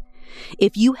woman.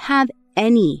 If you have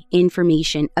any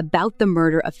information about the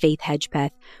murder of Faith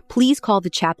Hedgepeth, please call the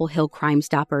Chapel Hill Crime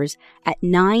Stoppers at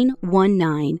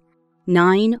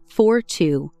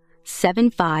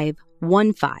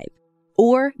 919-942-7515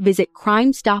 or visit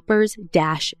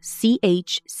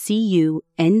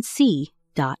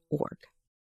crimestoppers-chcunc.org.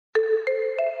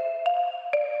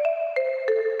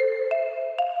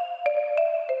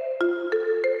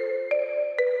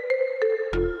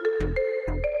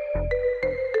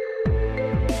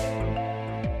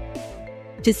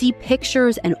 To see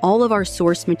pictures and all of our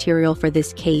source material for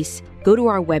this case, go to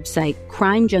our website,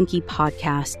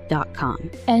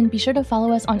 crimejunkiepodcast.com. And be sure to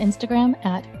follow us on Instagram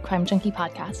at Crime Junkie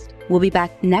Podcast. We'll be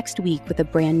back next week with a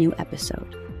brand new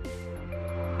episode.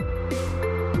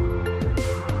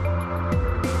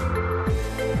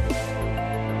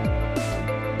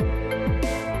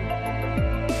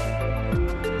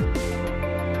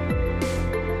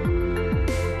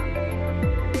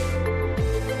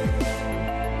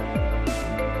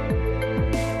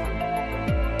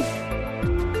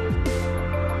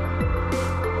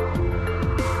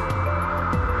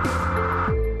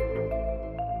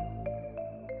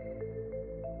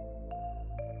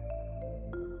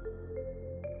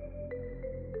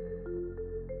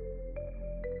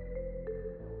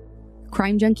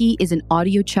 Crime Junkie is an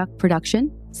Audio Chuck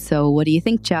production. So what do you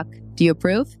think, Chuck? Do you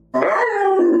approve?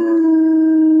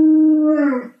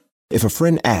 If a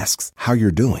friend asks how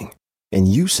you're doing, and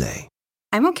you say,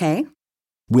 I'm okay.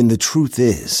 When the truth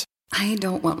is, I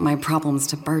don't want my problems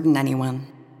to burden anyone.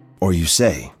 Or you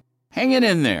say, hang it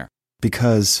in there.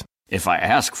 Because if I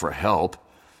ask for help,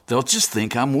 they'll just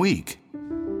think I'm weak.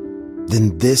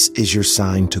 Then this is your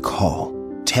sign to call,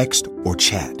 text, or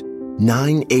chat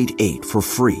 988 for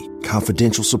free,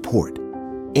 confidential support.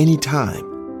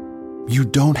 Anytime. You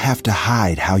don't have to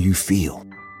hide how you feel.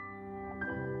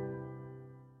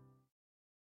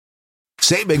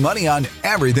 Save big money on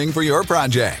everything for your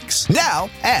projects. Now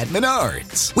at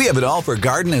Menards. We have it all for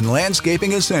garden and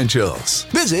landscaping essentials.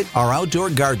 Visit our outdoor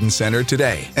garden center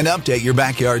today and update your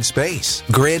backyard space.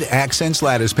 Grid Accents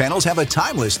lattice panels have a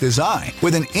timeless design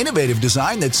with an innovative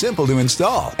design that's simple to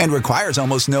install and requires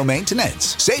almost no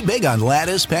maintenance. Save big on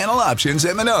lattice panel options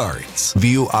at Menards.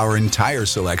 View our entire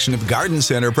selection of garden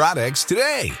center products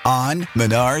today on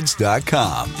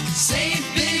Menards.com. Save